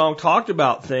 Yesterday's song talked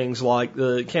about things like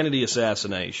the Kennedy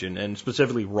assassination, and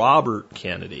specifically Robert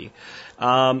Kennedy.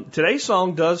 Today's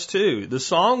song does too. The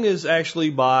song is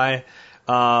actually by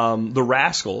the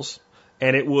Rascals,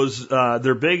 and it was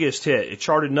their biggest hit. It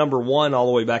charted #1 all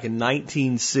the way back in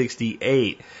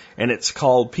 1968, and it's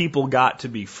called People Got to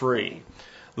Be Free.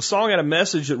 The song had a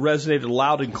message that resonated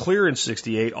loud and clear in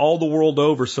 '68, all the world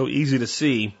over, so easy to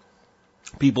see.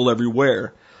 People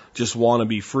everywhere just want to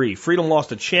be free. Freedom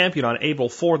lost a champion on April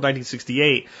 4th,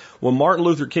 1968, when Martin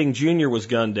Luther King Jr. was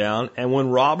gunned down, and when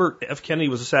Robert F. Kennedy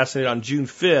was assassinated on June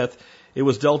 5th, it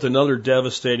was dealt another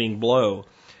devastating blow.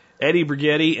 Eddie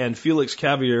Brigetti and Felix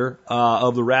Cavier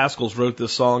of the Rascals wrote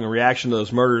this song in reaction to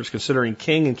those murders, considering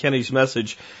King and Kennedy's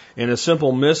message in a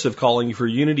simple missive calling for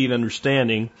unity and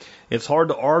understanding. It's hard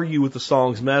to argue with the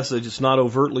song's message. It's not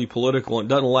overtly political. It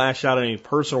doesn't lash out at any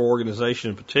person or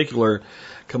organization in particular.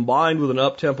 Combined with an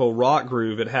up-tempo rock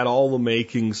groove, it had all the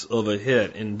makings of a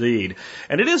hit, indeed.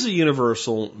 And it is a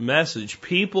universal message.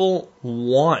 People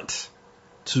want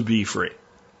to be free.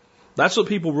 That's what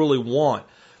people really want.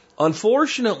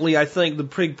 Unfortunately, I think the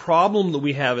big problem that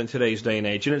we have in today's day and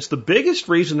age, and it's the biggest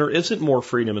reason there isn't more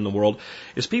freedom in the world,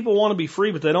 is people want to be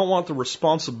free, but they don't want the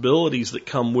responsibilities that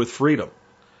come with freedom.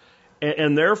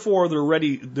 And therefore,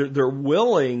 they're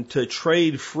willing to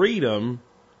trade freedom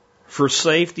for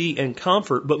safety and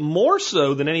comfort, but more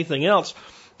so than anything else,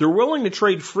 they're willing to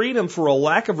trade freedom for a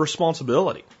lack of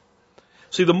responsibility.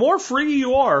 See, the more free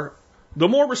you are, the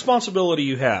more responsibility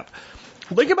you have.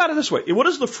 Think about it this way. What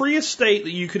is the freest state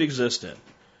that you could exist in?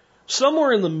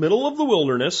 Somewhere in the middle of the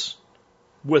wilderness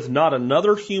with not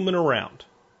another human around.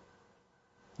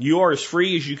 You are as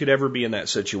free as you could ever be in that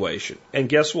situation. And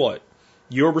guess what?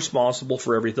 You're responsible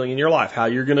for everything in your life, how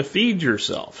you're going to feed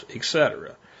yourself,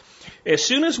 etc. As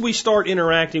soon as we start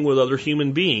interacting with other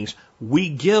human beings, we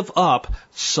give up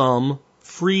some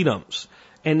freedoms.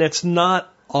 And that's not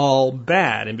all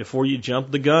bad. And before you jump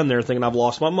the gun there thinking I've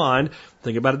lost my mind,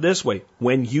 think about it this way.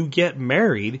 When you get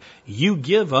married, you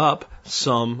give up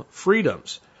some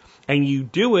freedoms. And you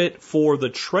do it for the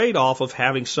trade-off of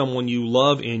having someone you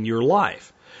love in your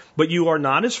life. But you are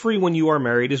not as free when you are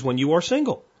married as when you are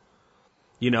single.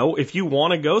 If you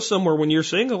want to go somewhere when you're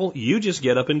single, you just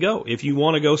get up and go. If you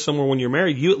want to go somewhere when you're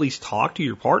married, you at least talk to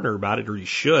your partner about it, or you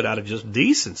should, out of just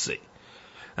decency.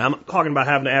 I'm not talking about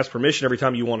having to ask permission every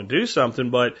time you want to do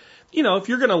something, but, if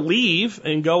you're going to leave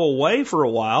and go away for a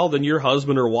while, then your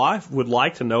husband or wife would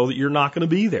like to know that you're not going to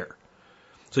be there.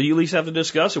 So you at least have to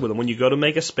discuss it with them. When you go to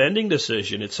make a spending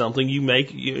decision, it's something you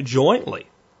make jointly,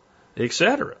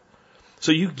 etc.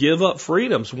 So you give up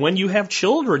freedoms. When you have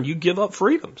children, you give up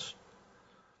freedoms.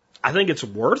 I think it's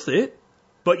worth it,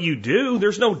 but you do.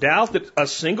 There's no doubt that a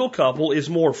single couple is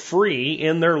more free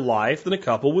in their life than a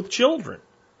couple with children.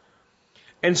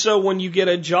 And so when you get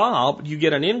a job, you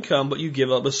get an income, but you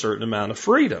give up a certain amount of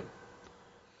freedom.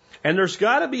 And there's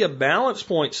got to be a balance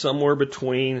point somewhere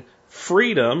between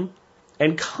freedom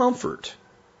and comfort.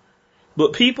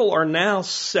 But people are now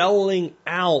selling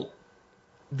out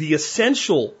the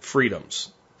essential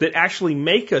freedoms that actually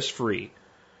make us free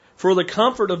for the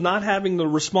comfort of not having the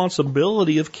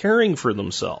responsibility of caring for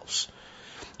themselves.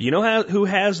 You know who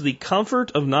has the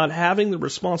comfort of not having the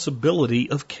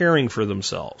responsibility of caring for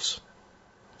themselves?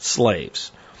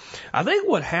 Slaves. I think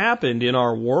what happened in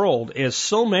our world is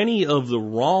so many of the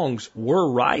wrongs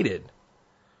were righted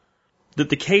that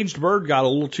the caged bird got a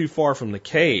little too far from the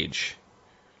cage,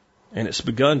 and it's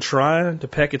begun trying to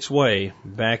peck its way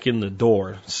back in the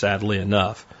door, sadly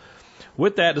enough.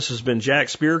 With that, this has been Jack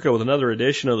Spirko with another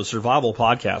edition of the Survival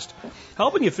Podcast,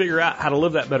 helping you figure out how to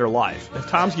live that better life if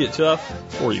times get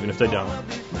tough or even if they don't.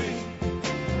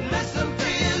 Listen,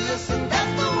 please, listen,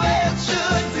 that's the way it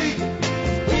should be.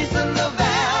 Peace in the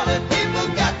valley, people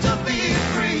got to be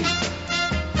free.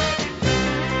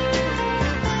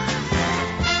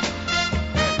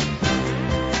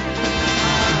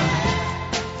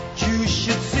 You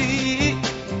should see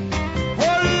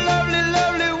what a lovely,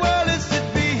 lovely world is to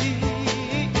be.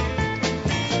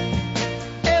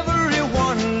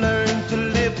 Everyone learn to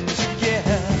live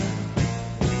together.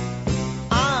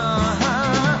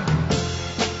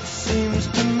 Seems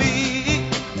to me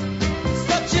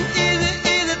such an easy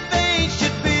thing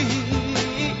should be.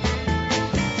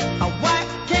 Why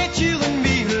can't you and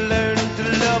me learn to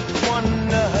love one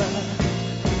another?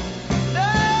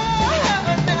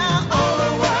 Now all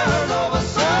the world over,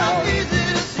 so easy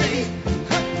to see.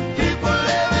 People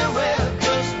everywhere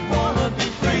just wanna be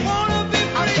free.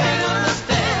 I can't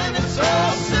understand, it's so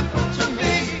simple to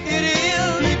me. It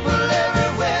is. People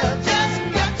everywhere just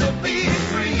got to be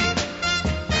free.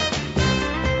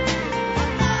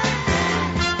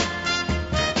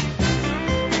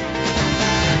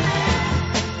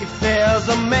 If there's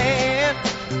a man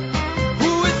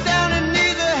who is down and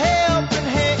needs a helping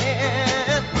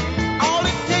hand, all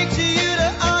it takes is you to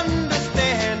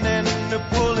understand and to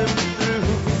pull him through.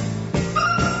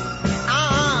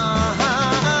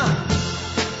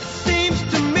 Seems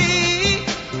to me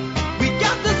we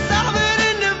got to solve it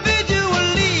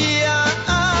individually.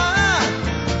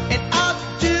 And I'll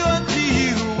do unto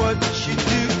you what you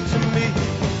do to me.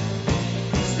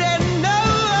 Said no.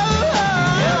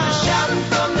 Every shouting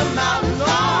from the mountains on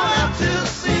out to the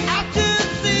sea.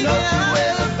 No two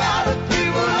ways about it,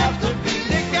 people have to be.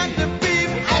 They got to be.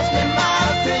 Ask me my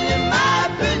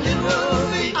opinion will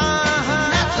be.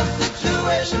 That's a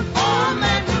situation for a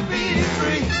man to be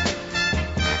free.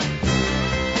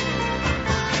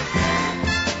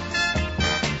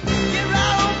 Get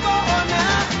right on board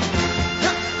now.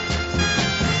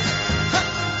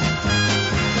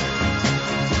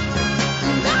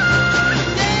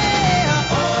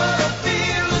 Yeah, all I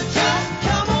feel is just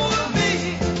come over me.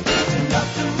 Enough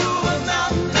to move a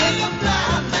mountain, make a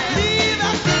blind man. Leave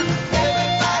out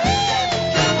everybody said,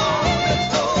 come on, let's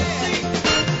go see.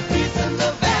 Peace in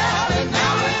the valley,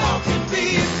 now we all can be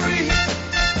free.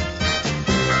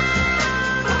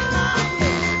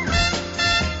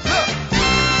 Look,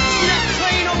 see that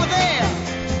train over there?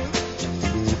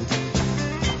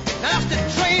 That's the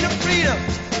train of freedom.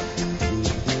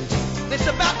 It's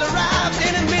about to arrive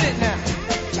any minute now.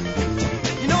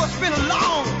 You know it's been a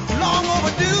long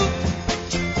overdue.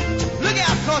 Look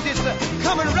out, 'cause it's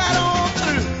coming right on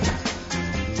through.